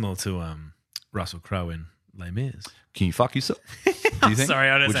Well, happen. it's similar to Russell Crowe in Les Mis. Can you fuck yourself? Do you think? Sorry,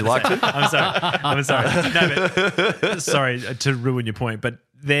 I don't Would say you like to? I'm sorry. No, but sorry to ruin your point. But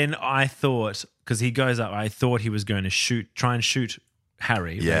then I thought, because he goes up, I thought he was going to try and shoot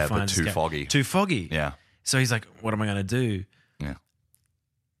Harry. when he Yeah, but finds too Scar- foggy. Too foggy. Yeah. So he's like, what am I going to do? Yeah.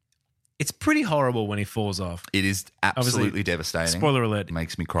 It's pretty horrible when he falls off. It is absolutely devastating. Spoiler alert. It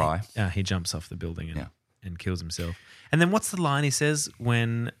makes me cry. He jumps off the building Yeah. and kills himself. And then what's the line he says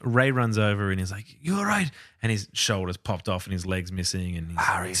when Ray runs over and he's like, "You all right?" And his shoulders popped off and his legs missing and he's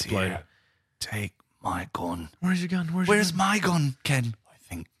Harry's exploded. here. Take my gun. Where's your gun? Where's my gun, Ken? I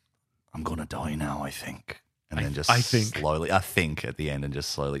think I'm going to die now, I think. And then just I think. slowly, I think at the end and just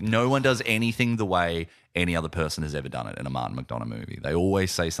slowly. No one does anything the way any other person has ever done it in a Martin McDonagh movie. They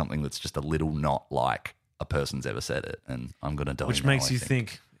always say something that's just a little not like a person's ever said it. And I'm going to die Which now, makes I you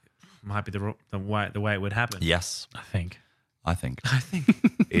think might be the way it would happen. Yes, I think. I think. I think.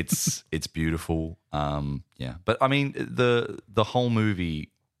 it's beautiful. Yeah, but I mean the whole movie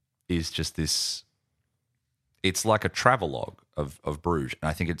is just this. It's like a travelogue of Bruges, and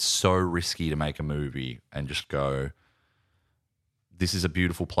I think it's so risky to make a movie and just go, this is a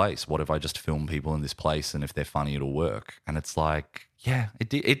beautiful place. What if I just film people in this place, and if they're funny, it'll work? And it's like, yeah, it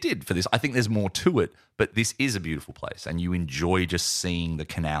did for this. I think there's more to it, but this is a beautiful place, and you enjoy just seeing the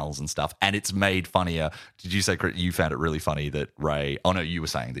canals and stuff. And it's made funnier. Did you say you found it really funny that Ray? Oh no, you were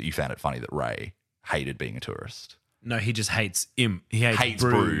saying that you found it funny that Ray hated being a tourist. No, he just hates him. He hates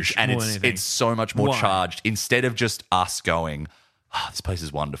Bruges, and more than anything. it's so much more Why? charged. Instead of just us going, oh, this place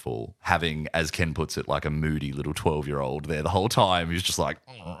is wonderful, having, as Ken puts it, like a moody little 12-year-old there the whole time who's just like,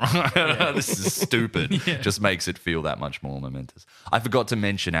 this is stupid. Just makes it feel that much more momentous. I forgot to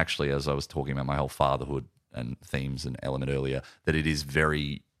mention, actually, as I was talking about my whole fatherhood and themes and element earlier, that it is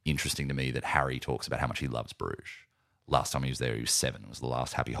very interesting to me that Harry talks about how much he loves Bruges. Last time he was there, he was 7. It was the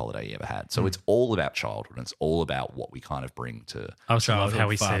last happy holiday he ever had. So it's all about childhood, and it's all about what we kind of bring to I also love how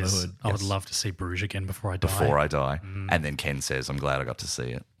he Childhood, says, fatherhood. I would love to see Bruges again before I die. before I die. And then Ken says, I'm glad I got to see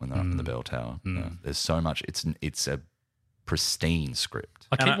it when they're up in the bell tower. No, there's so much. It's a pristine script.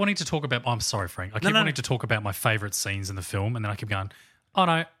 I keep wanting to talk about, I'm sorry, Frank. I keep wanting to talk about my favourite scenes in the film, and then I keep going, oh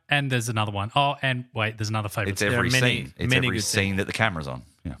no, and there's another one. Oh, and wait, there's another favourite It's scene. every many- scene. It's many every good scene that the camera's on.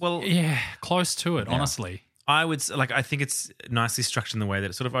 Yeah. well, Yeah, close to it, honestly. I would like. I think it's nicely structured in the way that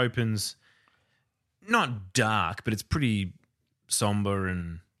it sort of opens, not dark, but it's pretty somber,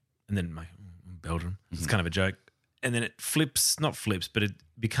 and then like Belgium. It's kind of a joke, and then it not flips, but it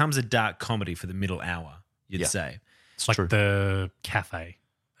becomes a dark comedy for the middle hour. You'd Yeah. say. It's like true. the cafe,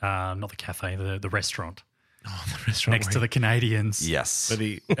 not the cafe, the restaurant Oh, the restaurant next to the Canadians. Yes. when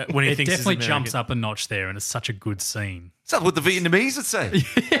he It thinks he's definitely American. jumps up a notch there, and it's such a good scene. Is that what the Vietnamese would say?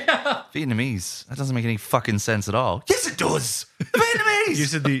 Vietnamese. That doesn't make any fucking sense at all. Yes, it does. The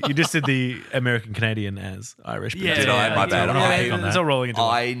Vietnamese. You just said the American Canadian as Irish. but Yeah, Did I? My bad. I'm not big on it's that. all rolling into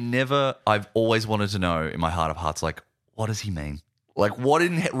one. I've always wanted to know in my heart of hearts, like, what does he mean? Like, what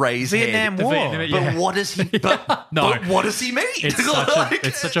in Ray's Vietnam head? War. Vietnam- But yeah. what does he? But, No. but what does he mean?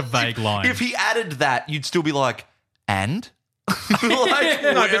 It's such a vague line. If he added that, you'd still be like, and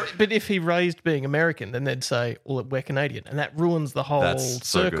But if he raised being American, then they'd say, well, we're Canadian. And that ruins the whole That's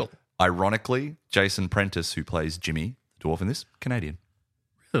so circle. good. Ironically, Jason Prentice, who plays Jimmy, the dwarf in this, Canadian.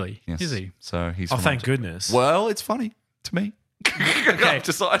 Really? Yes. Is he? So he's. Oh, from thank Ontario. goodness. Well, it's funny to me. Okay. I've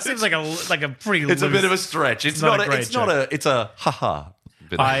decided. Seems like a pretty. It's a bit of a stretch. It's not not. a great It's not a. It's a haha.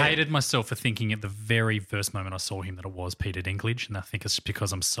 I hated myself for thinking at the very first moment I saw him that it was Peter Dinklage, and I think it's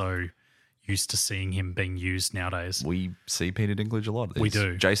because I'm so used to seeing him being used nowadays. We see Peter Dinklage a lot. We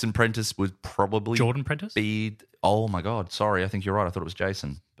do. Jason Prentice would probably Jordan Prentice? be. Oh my god! Sorry, I think you're right. I thought it was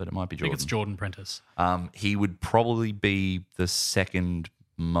Jason, but it might be I Jordan. think it's Jordan Prentice. He would probably be the second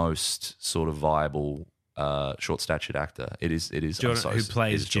most sort of viable short-statured actor. It is. I'm Jordan, sorry, who it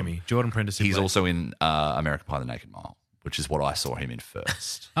plays is Jimmy. Jordan Prentice. He's also in American Pie: The Naked Mile, which is what I saw him in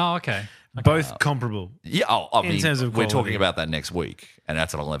first. Oh, okay. both comparable. Yeah, I mean, terms of we're quality. talking about that next week, and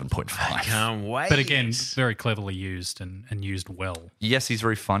that's at 11.5. Can't wait. But again, very cleverly used and used well. Yes, he's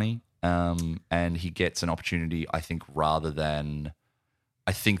very funny, and he gets an opportunity, I think, rather than...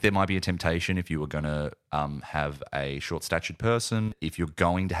 I think there might be a temptation if you were going to have a short-statured person. If you're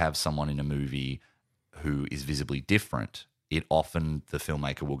going to have someone in a movie who is visibly different, it often, the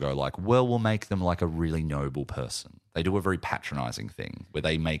filmmaker will go like, well, we'll make them like a really noble person. They do a very patronizing thing where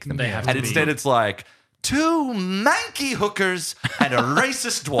they make them... They have and to be. instead it's like... 2 manky hookers and a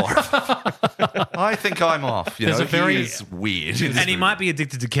racist dwarf. I think I'm off. You There's know, a very- he is weird. in this and he movie. might be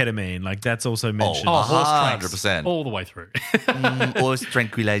addicted to ketamine. Like that's also mentioned. Oh, horse tracks 100%. all the way through. Horse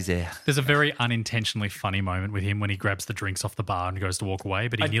tranquilizer. There's a very unintentionally funny moment with him when he grabs the drinks off the bar and goes to walk away,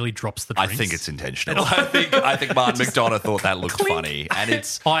 but he nearly drops the I drinks. think it's intentional. I think Martin McDonough thought that looked funny, and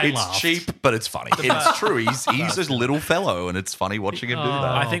it's I laughed. cheap, but it's funny. It's true. He's a little fellow, and it's funny watching him do that.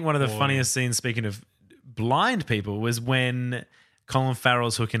 I think one of the boy. funniest scenes, speaking of blind people, was when Colin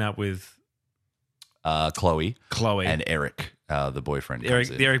Farrell's hooking up with Chloe Chloe and Eric, the boyfriend. Eric.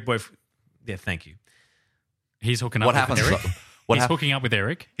 comes in. The Eric boyfriend. Yeah, thank you. He's hooking up What with happens? Eric. What He's hap- hooking up with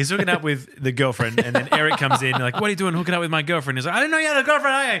Eric. He's hooking up with the girlfriend, and then Eric comes in, like, what are you doing hooking up with my girlfriend? He's like, I didn't know you had a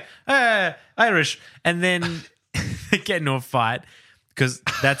girlfriend. Irish. And then they get into a fight because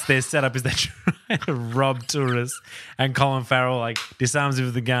that's their setup, is they're trying to rob tourists. And Colin Farrell, like, disarms him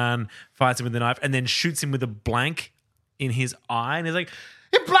with the gun, fights him with the knife, and then shoots him with a blank in his eye. And he's like,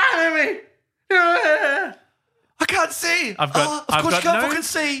 you're blinding me. I can't see. I've got- of I've course got you can't no- fucking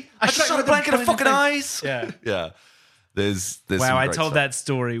see. I I just shot shot you a with a blank in the point in fucking the eyes. Yeah. Yeah. There's Wow, some I great told stuff. that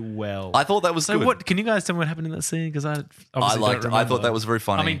story well. I thought that was so good. what? Can you guys tell me what happened in that scene? Because I thought that was very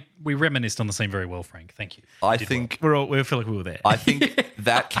funny. I mean, we reminisced on the scene very well, Frank. Thank you. I Did think we feel like we were there. I think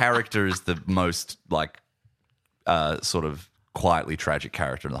that character is the most like sort of quietly tragic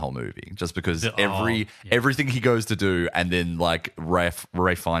character in the whole movie, just because everything he goes to do, and then like Ray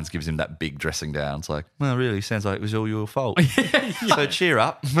Fiennes gives him that big dressing down. It's like, well, really, sounds like it was all your fault. So cheer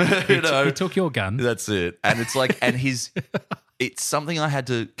up. You know? He took your gun. That's it. And it's like, it's something I had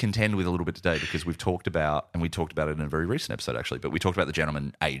to contend with a little bit today, because we talked about it in a very recent episode actually, but we talked about The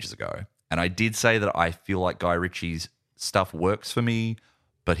Gentleman ages ago. And I did say that I feel like Guy Ritchie's stuff works for me,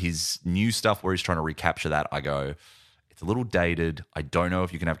 but his new stuff where he's trying to recapture that, I go, it's a little dated. I don't know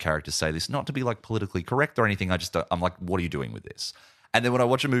if you can have characters say this, not to be like politically correct or anything. I'm like, what are you doing with this? And then when I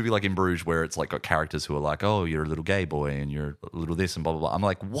watch a movie like In Bruges, where it's like got characters who are like, oh, you're a little gay boy and you're a little this and blah, blah, blah. I'm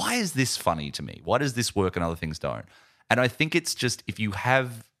like, why is this funny to me? Why does this work and other things don't? And I think it's just, if you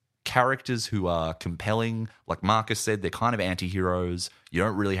have characters who are compelling, like Marcus said, they're kind of anti-heroes. You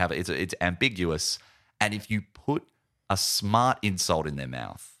don't really have it. It's ambiguous. And if you put a smart insult in their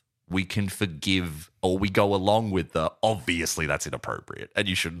mouth, we can forgive, or we go along with the, obviously that's inappropriate and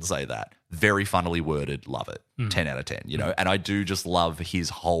you shouldn't say that. Very funnily worded, love it. 10 out of 10, you know? And I do just love his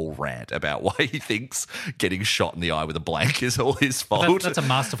whole rant about why he thinks getting shot in the eye with a blank is all his fault. That's a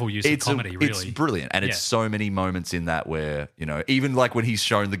masterful use of comedy, really. It's brilliant. And it's so many moments in that where, you know, even like when he's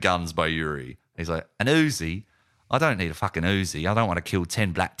shown the guns by Yuri, he's like, an Uzi? I don't need a fucking Uzi. I don't want to kill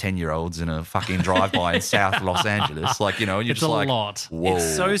 10 black 10-year-olds in a fucking drive-by in South Los Angeles. Like, you know, and you're It's just a like, lot. whoa.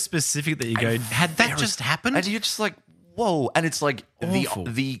 It's so specific that you go, had that just happened? And you're just like, whoa. And it's like Awful.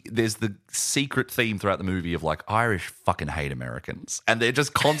 there's the secret theme throughout the movie of like, Irish fucking hate Americans. And they're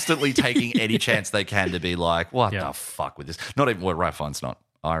just constantly taking any chance they can to be like, what the fuck with this? Not even, well, Ray Fiennes not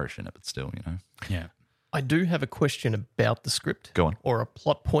Irish in it, but still, you know. Yeah. I do have a question about the script. Go on. Or a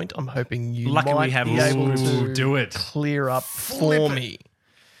plot point. I'm hoping you Lucky we might have be a able script. to Do it. clear up for me.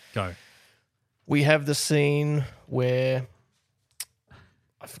 Go. We have the scene where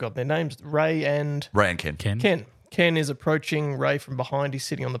I forgot their names. Ray and Ray and Ken. Ken. Ken is approaching Ray from behind. He's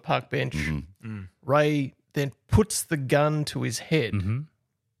sitting on the park bench. Mm-hmm. Ray then puts the gun to his head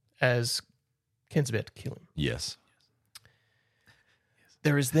as Ken's about to kill him. Yes.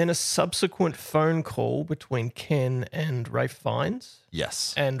 There is then a subsequent phone call between Ken and Rafe Fiennes,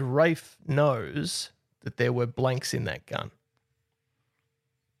 Yes. and Rafe knows that there were blanks in that gun.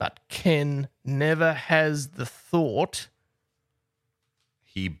 But Ken never has the thought,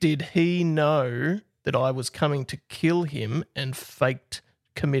 did he know that I was coming to kill him and faked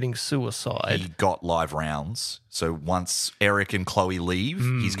committing suicide? He got live rounds. So once Eric and Chloe leave,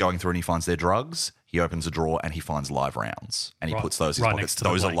 he's going through and he finds their drugs. He opens a drawer and he finds live rounds. And he puts those in his right pockets. next to the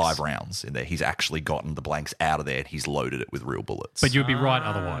Those are blanks. live rounds in there. He's actually gotten the blanks out of there and he's loaded it with real bullets. But you'd be right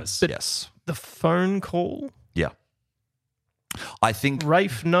otherwise. yes. The phone call, Yeah. I think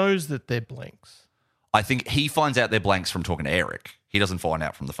Rafe knows that they're blanks. he finds out they're blanks from talking to Eric. He doesn't find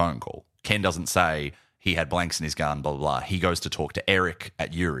out from the phone call. Ken doesn't say he had blanks in his gun, blah, blah, blah. He goes to talk to Eric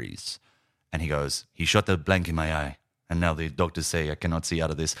at Yuri's and he goes, he shot the blank in my eye. And now the doctors say I cannot see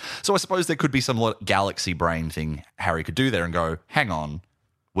out of this. So I suppose there could be some galaxy brain thing Harry could do there and go, hang on,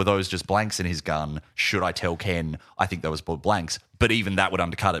 were those just blanks in his gun? Should I tell Ken I think those were blanks? But even that would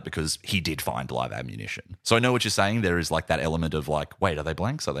undercut it because he did find live ammunition. So I know what you're saying. There is like that element of like, wait, are they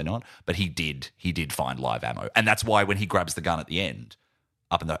blanks? Are they not? But he did find live ammo. And that's why when he grabs the gun at the end,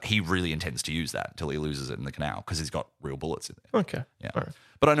 he really intends to use that until he loses it in the canal because he's got real bullets in there. Okay. Yeah. All right.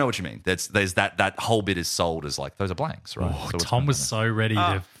 But I know what you mean. There's that whole bit is sold as like, those are blanks, right? Oh, So what's Tom going was on so ready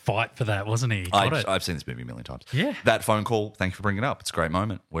to fight for that, wasn't he? Got it. I've seen this movie a million times. Yeah. That phone call, thank you for bringing it up. It's a great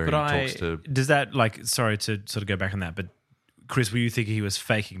moment where he talks to... Does that, like, sorry to sort of go back on that, but Chris, were you thinking he was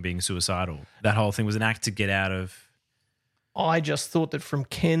faking being suicidal? That whole thing was an act to get out of... I just thought that from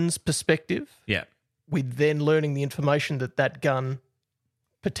Ken's perspective, Yeah. with then learning the information that gun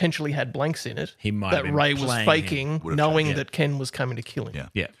potentially had blanks in it, He might that have been Ray was playing faking, Would've knowing tried, yeah. that Ken was coming to kill him. Yeah.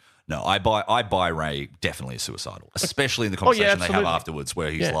 Yeah. No, I buy Ray definitely is suicidal, especially in the Oh, yeah, conversation they have absolutely. afterwards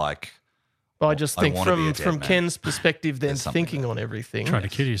where he's Yeah. like... I just I think wanna be a from dead man. Ken's perspective, then There's something thinking on everything, Trying to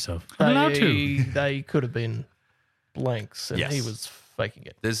kill yourself. I'm allowed to. they could have been blanks, and Yes. he was faking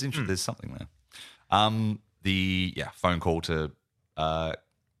it. There's something there. The phone call to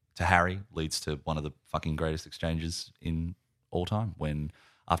Harry leads to one of the fucking greatest exchanges in all time when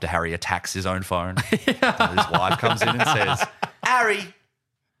after Harry attacks his own phone, his wife comes in and says, Harry,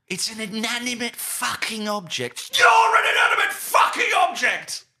 it's an inanimate fucking object. You're an inanimate fucking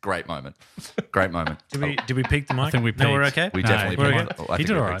object. Great moment. Great moment. Did we peak the mic? I think we No, we're peaked. okay? We No, definitely we're peaked. okay. I He think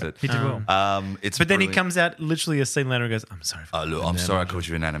did we all right. peaked He did well. It's But then he brilliant. comes out literally a scene later and goes, I'm sorry. Oh, look, I'm sorry I called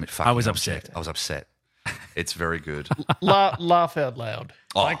you inanimate fucking I was object. upset. I was upset. It's very good. Laugh out loud.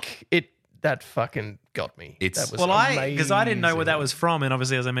 Oh. Like that fucking got me. It's- that was Well, because I didn't know what that amazing. was from, and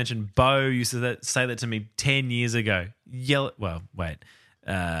obviously, as I mentioned, Bo used to say that to me 10 years ago.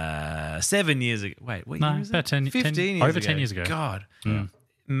 7 years ago. Wait, what No, year is about it? 10 15 years over ago. 10 years ago. God,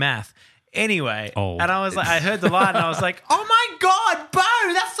 math. Anyway, Old. and I was like, I heard the line, and I was like, oh my God,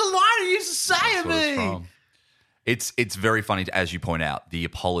 Bo, that's the line you used to say That's to what it's me. from. It's very funny, as you point out, the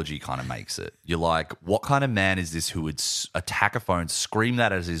apology kind of makes it. You're like, what kind of man is this who would attack a phone, scream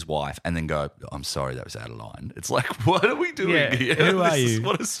that at his wife, and then go, I'm sorry, that was out of line. It's like, what are we doing Yeah, here? who are This is- you?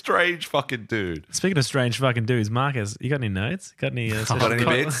 What a strange fucking dude. Speaking of strange fucking dudes, Marcus, you got any notes? Got any? Got any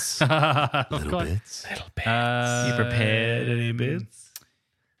bits? Little bits. You prepared any bits?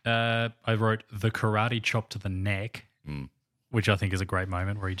 I wrote the karate chop to the neck, which I think is a great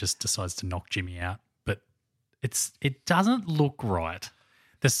moment where he just decides to knock Jimmy out. But it doesn't look right.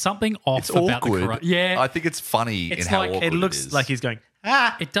 There's something off It's about awkward. the karate. Yeah, I think it's funny It's in how like- awkward It looks is. like he's going,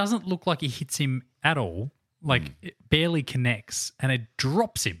 it doesn't look like he hits him at all. Like it barely connects, and it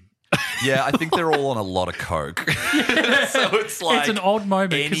drops him. Yeah, I think they're all on a lot of coke. So it's like It's an odd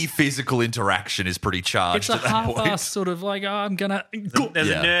moment. any 'cause physical interaction is pretty it's charged a at that point. half-assed sort of like, I'm gonna. there's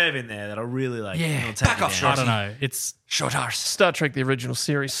Yeah. a nerve in there that'll really like, Yeah. it'll take Back you off, down. I don't know. It's Short arse. Star Trek, the original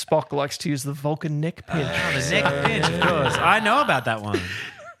series, Spock likes to use the Vulcan neck pinch. The neck pinch, of course. I know about that one.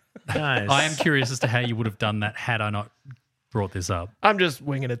 Nice. I am curious as to how you would have done that had I not brought this up. I'm just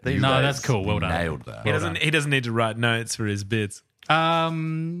winging it these No, days. that's cool. Well done. Nailed that. He doesn't need to write notes for his bits.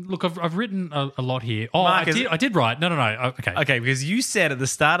 Look, I've written a lot here. Oh, Marcus- I did write. No. Okay. Okay, because you said at the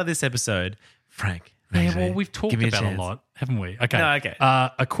start of this episode, Frank. Yeah, well, we've talked give me about a chance. lot, haven't we? Okay. No, okay.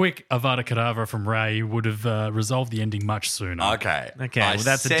 A quick Avada Kedavra from Ray would have resolved the ending much sooner. Okay. Okay, I well,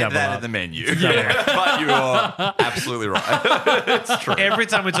 that's a said double that up. in the menu. But you are absolutely right. It's true. Every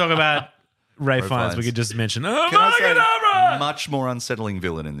time we talk about Ray Fiennes, we Fiennes. could just mention, Can I say Kedavra! much more unsettling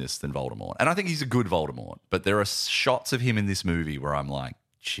villain in this than Voldemort. And I think he's a good Voldemort. But there are shots of him in this movie where I'm like,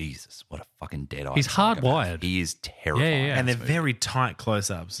 Jesus, what a fucking dead-eyed He's psychopath. hardwired. He is terrifying. Yeah. And they're very tight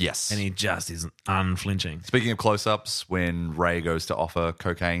close-ups. Yes. And he just is unflinching. Speaking of close-ups, when Ray goes to offer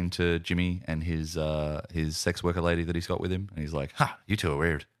cocaine to Jimmy and his sex worker lady that he's got with him, and he's like, "Ha, you two are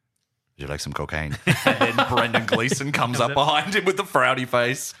weird. Would you like some cocaine?" And then Brendan Gleeson comes up behind him with the frowny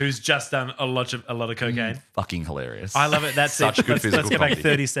face. Who's just done a lot of cocaine. Fucking hilarious. I love it. That's Such it. good Let's physical get back comedy.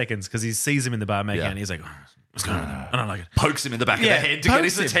 30 seconds because he sees him in the bar making Yeah. and he's like, what's going on? I don't like it. Pokes him in the back of the head to get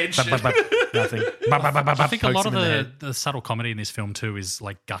his attention. Nothing. I think a lot of Pokes him in the head. the subtle comedy in this film too is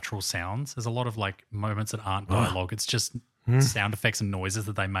like guttural sounds. There's a lot of like moments that aren't dialogue. It's just sound effects and noises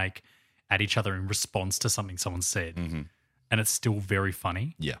that they make at each other in response to something someone said. And it's still very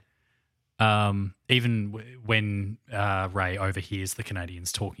funny. Yeah. Even when Ray overhears the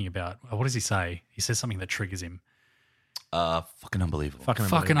Canadians talking about, what does he say? He says something that triggers him. Fucking unbelievable. Fucking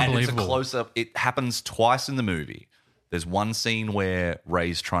And it's a unbelievable. close-up. It happens twice in the movie. There's one scene where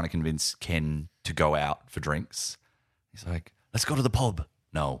Ray's trying to convince Ken to go out for drinks. He's like, let's go to the pub.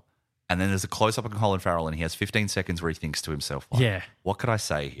 No. And then there's a close-up of Colin Farrell and he has 15 seconds where he thinks to himself, like, Yeah. what could I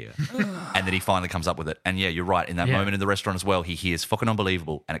say here? And then he finally comes up with it. And yeah, you're right. In that Yeah. moment in the restaurant as well, he hears fucking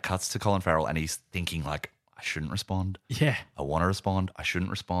unbelievable. And it cuts to Colin Farrell and he's thinking like, I shouldn't respond. Yeah. I want to respond. I shouldn't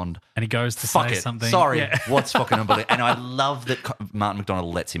respond. And he goes to Fuck say it. something. Sorry. Yeah. What's fucking unbelievable? And I love that Martin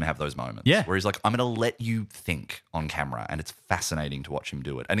McDonagh lets him have those moments. Yeah. Where he's like, I'm going to let you think on camera. And it's fascinating to watch him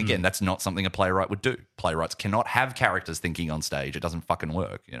do it. And again, that's not something a playwright would do. Playwrights cannot have characters thinking on stage. It doesn't fucking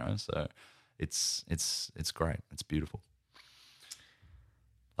work, you know? So it's great. It's beautiful.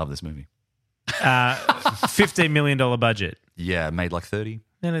 Love this movie. $15 million budget. Yeah, made like 30.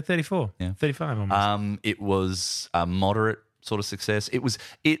 No, 34. Yeah. 35 almost. It was a moderate sort of success.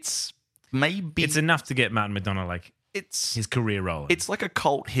 It's maybe It's enough to get Martin McDonagh like it's his career rolling. It's like a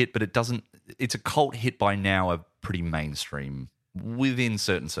cult hit, but it doesn't. It's a cult hit by now a pretty mainstream within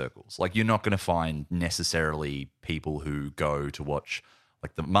certain circles. Like you're not going to find necessarily people who go to watch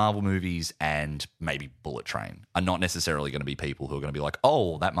like the Marvel movies and maybe Bullet Train are not necessarily going to be people who are going to be like,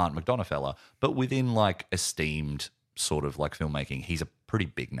 oh, that Martin McDonagh fella. But within like esteemed sort of like filmmaking, he's a pretty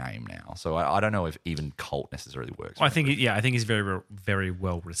big name now. So I don't know if even cult necessarily works. I think he's very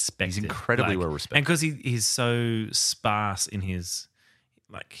well respected. He's incredibly well respected. and because he's so sparse in his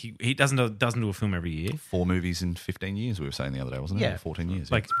like he doesn't do a film every year. 4 movies in 15 years, we were saying the other day, wasn't it? Yeah. Or 14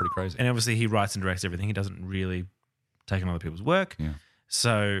 years. Like, It's pretty crazy. And obviously he writes and directs everything. He doesn't really take on other people's work. Yeah.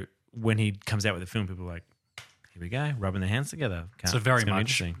 So when he comes out with a film, people are like, here we go, rubbing their hands together. So very It's gonna be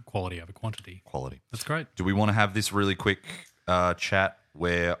much interesting. quality over quantity. Quality. That's great. Do we want to have this really quick chat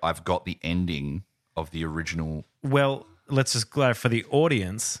where I've got the ending of the original? Well, let's just clarify for the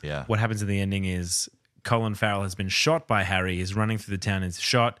audience. Yeah. What happens in the ending is Colin Farrell has been shot by Harry. He's running through the town. He's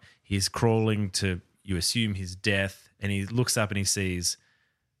shot. He's crawling to, you assume, his death. And he looks up and he sees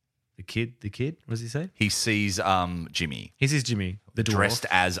the kid. What does he say? He sees Jimmy He sees Jimmy, the dwarf. dressed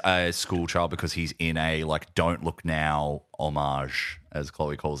as a school child because he's in a like "Don't Look Now" homage, as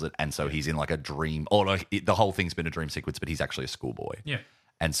Chloe calls it, and so he's in like a dream. Or like the whole thing's been a dream sequence, but he's actually a schoolboy. Yeah.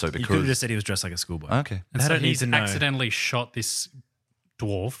 And so He could have because just said he was dressed like a schoolboy. okay, And I so don't need he's to know. accidentally shot this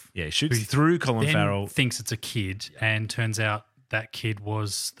dwarf. Yeah, he shoots through Colin Then Farrell. thinks it's a kid and turns out that kid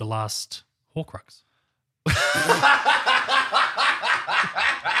was the last Horcrux.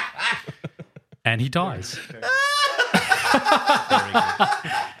 And he dies.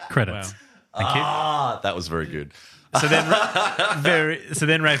 Credits. Thank you. that was very good. So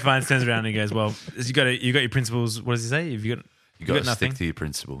then Ray Fiennes turns around and he goes, "Well, you got your principles. What does he say? Have you got You got to nothing? stick to your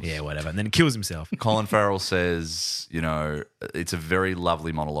principles. Yeah, whatever." And then he kills himself. Colin Farrell says, you know, it's a very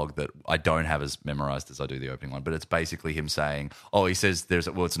lovely monologue that I don't have as memorized as I do the opening one, but it's basically him saying, he says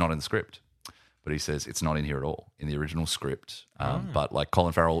it's not in the script. But he says it's not in here at all in the original script. But like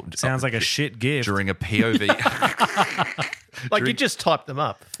Colin Farrell Sounds like a shit gift. during a POV. Like you just typed them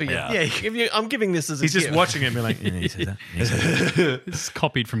up for you. Yeah. Yeah, I'm giving this as a He's just gift. watching it and be like, yeah, he says that. He says that. It's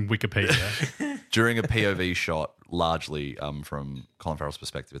copied from Wikipedia. During a POV shot, largely from Colin Farrell's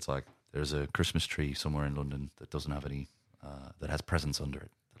perspective, it's like there's a Christmas tree somewhere in London that doesn't have any, that has presents under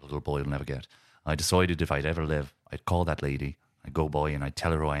it that a little boy will never get. I decided if I'd ever live, I'd call that lady, I'd go by and I'd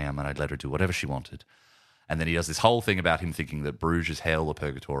tell her who I am and I'd let her do whatever she wanted. And then he does this whole thing about him thinking that Bruges is hell or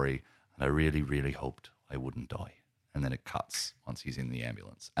purgatory, and I really, really hoped I wouldn't die. And then it cuts once he's in the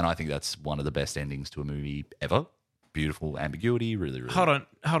ambulance. And I think that's one of the best endings to a movie ever. Beautiful ambiguity, really, really. Hold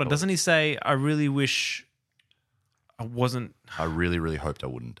on. Doesn't he say, "I really wish I wasn't"? I really, really hoped I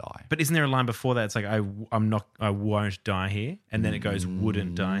wouldn't die. But isn't there a line before that? It's like, I won't die here, and then it goes,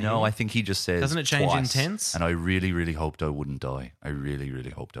 "wouldn't die." No, here. I think he just says. Doesn't it change in twice, tense? And I really, really hoped I wouldn't die. I really,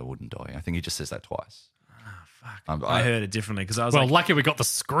 really hoped I wouldn't die. I think he just says that twice. I heard it differently because I was Well, like, lucky we got the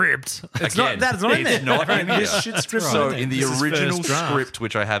script. it's not, that's not in there. It's not in here. This shit script. So not in the This is original first draft. script,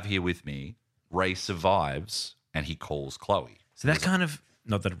 which I have here with me, Ray survives and he calls Chloe. So that kind of,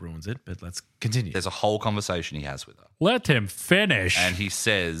 not that it ruins it, but let's continue. There's a whole conversation he has with her. Let him finish. And he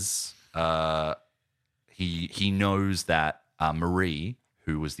says he knows that Marie,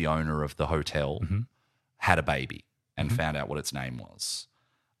 who was the owner of the hotel, had a baby and found out what its name was.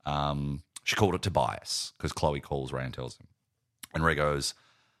 She called it Tobias because Chloe calls Ray and tells him. And Ray goes,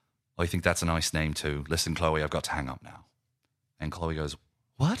 "Oh, you think that's a nice name too? Listen, Chloe, I've got to hang up now." And Chloe goes,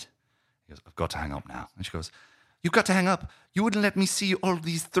 "What?" He goes, "I've got to hang up now." And she goes, "You've got to hang up. You wouldn't let me see you all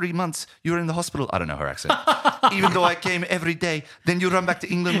these 3 months. You were in the hospital." I don't know her accent. "Even though I came every day, then you run back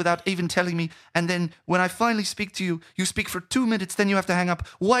to England without even telling me. And then when I finally speak to you, you speak for 2 minutes, then you have to hang up.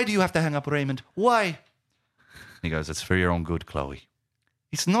 Why do you have to hang up, Raymond? Why?" And he goes, "It's for your own good, Chloe."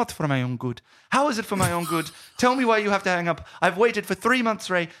 "It's not for my own good." "How is it for my own good? Tell me why you have to hang up. I've waited for 3 months,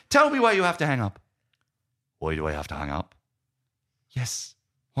 Ray. Tell me why you have to hang up." "Why do I have to hang up?" "Yes.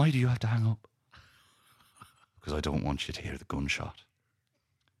 Why do you have to hang up?" "Because I don't want you to hear the gunshot."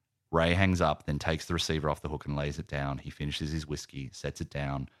 Ray hangs up, then takes the receiver off the hook and lays it down. He finishes his whiskey, sets it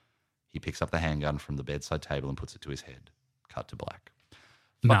down. He picks up the handgun from the bedside table and puts it to his head. Cut to black.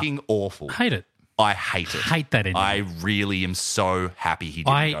 No. Fucking awful. Hate it. I hate it. Hate that ending. I really am so happy he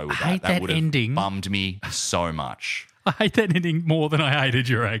didn't I go with hate that. that would have ending. bummed me so much. I hate that ending more than I hated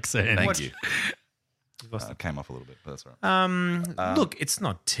your accent. Thank you. It came off a little bit, but that's all right. Look, it's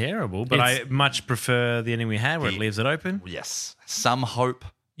not terrible, but I much prefer the ending we had where it leaves it open. Yes. Some hope.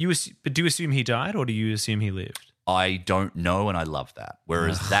 But do you assume he died or do you assume he lived? I don't know, and I love that.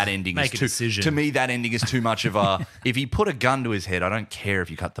 Whereas that ending Make is a decision. to me, that ending is too much of a. If he put a gun to his head, I don't care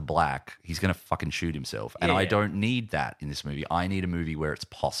if you cut the black. He's going to fucking shoot himself, and I don't need that in this movie. I need a movie where it's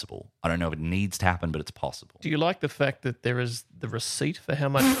possible. I don't know if it needs to happen, but it's possible. Do you like the fact that there is the receipt for how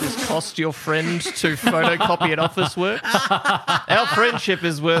much this cost your friend to photocopy at office work? Our friendship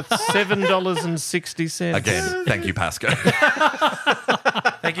is worth $7.60. Again, thank you, Pasco.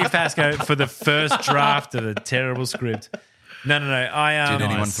 Thank you, Pasco, for the first draft of a terrible script. No. Did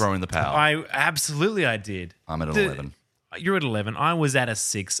anyone throw in the power? I did. I'm at an 11. You're at 11. I was at a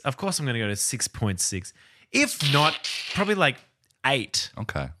 6. Of course, I'm going to go to 6.6. If not, probably like 8.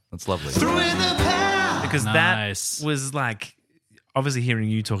 Okay, that's lovely. Because Nice. that was like, obviously hearing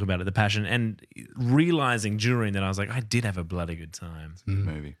you talk about it, the passion, and realizing during that I was like, I did have a bloody good time.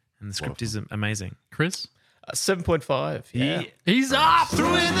 Movie. And the script is amazing. Chris? 7.5. Yeah. He's up.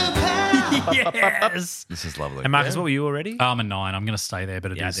 Yes. This is lovely. And Marcus, what were you already? I'm a 9. I'm going to stay there,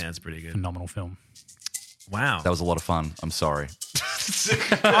 but it I is think that's pretty a good. phenomenal film. Wow. That was a lot of fun. I'm sorry.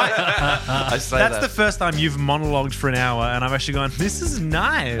 I say That's that. the first time you've monologued for an hour, and I've actually gone, this is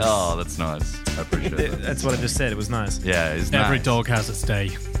nice. Oh, that's nice. I appreciate that. That's what I just said. It was nice. Yeah, it's Every nice. dog has its day.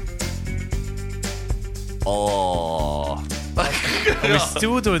 Oh. We're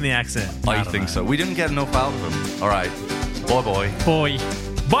still doing the accent. I think so. We didn't get enough out of him. All right. Boy. Boy.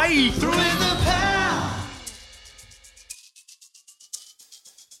 Bye.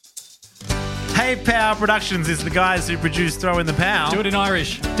 Hey Power Productions is the guys who produce Throw in the Pow. Do it in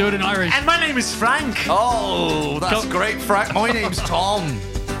Irish. Do it in Irish. And my name is Frank. Oh, that's great, Frank. My name's Tom.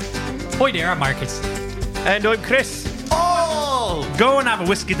 Boy there, Marcus. And I'm Chris. Oh, Go and have a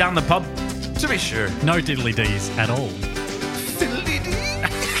whiskey down the pub. to be sure. No diddly dees at all. Diddly dee.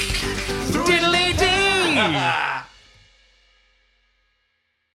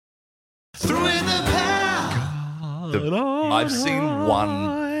 I've seen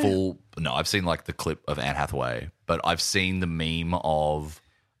one full. No, I've seen like the clip of Anne Hathaway, but I've seen the meme of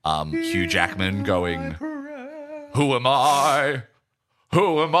Hugh Jackman going, "Who am I?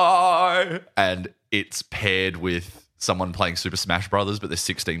 Who am I?" And it's paired with someone playing Super Smash Brothers, but there's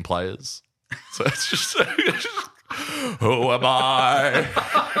 16 players. So it's just, who am I?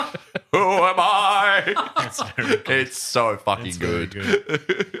 Who am I? That's very good. It's so fucking Very good.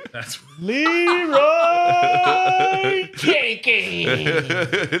 good. That's Leroy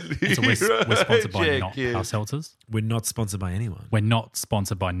So we're sponsored by not Jenkins. Power Seltzers. We're not sponsored by anyone. We're not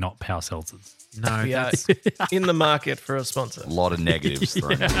sponsored by not Power Seltzers. No, We are that's in the market for a sponsor. A lot of negatives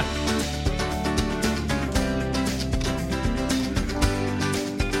thrown in.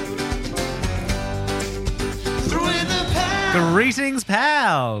 greetings,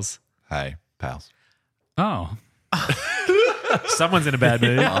 pals. Hey, pals. Oh. Someone's in a bad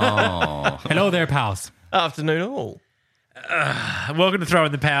mood. Oh. Hello there, pals. Afternoon all. Welcome to Throw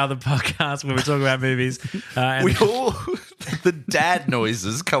in the Power, the podcast where we talk about movies. And We all the dad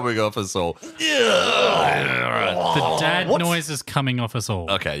noises coming off us all. The dad noise is coming off us all.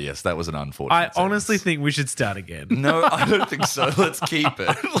 Okay, yes, that was an unfortunate. I sentence. honestly think we should start again. No, I don't think so. Let's keep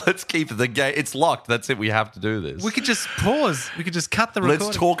it. Let's keep it. The game. It's locked. That's it. We have to do this. We could just pause. We could just cut the recording.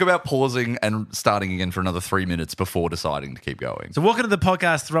 Let's talk about pausing and starting again for another 3 minutes before deciding to keep going. So welcome to the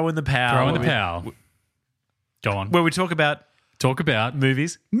podcast, Throw in the Power. Throw in the power. Go on. Where we talk about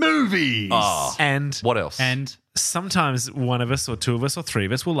Movies. and What else? And sometimes one of us or two of us or three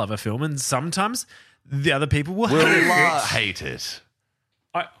of us will love a film and sometimes the other people will we'll hate it. hate it.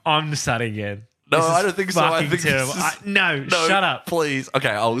 I'm starting again. No, This is I don't think so. I fucking think this terrible. is- No, No, shut up. please. Okay,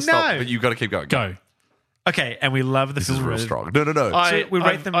 I'll stop. No. But you've got to keep going. go. Okay, and we love the This is film. real strong. No. we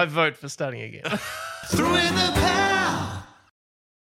rate them- I vote for starting again. Throw in the power.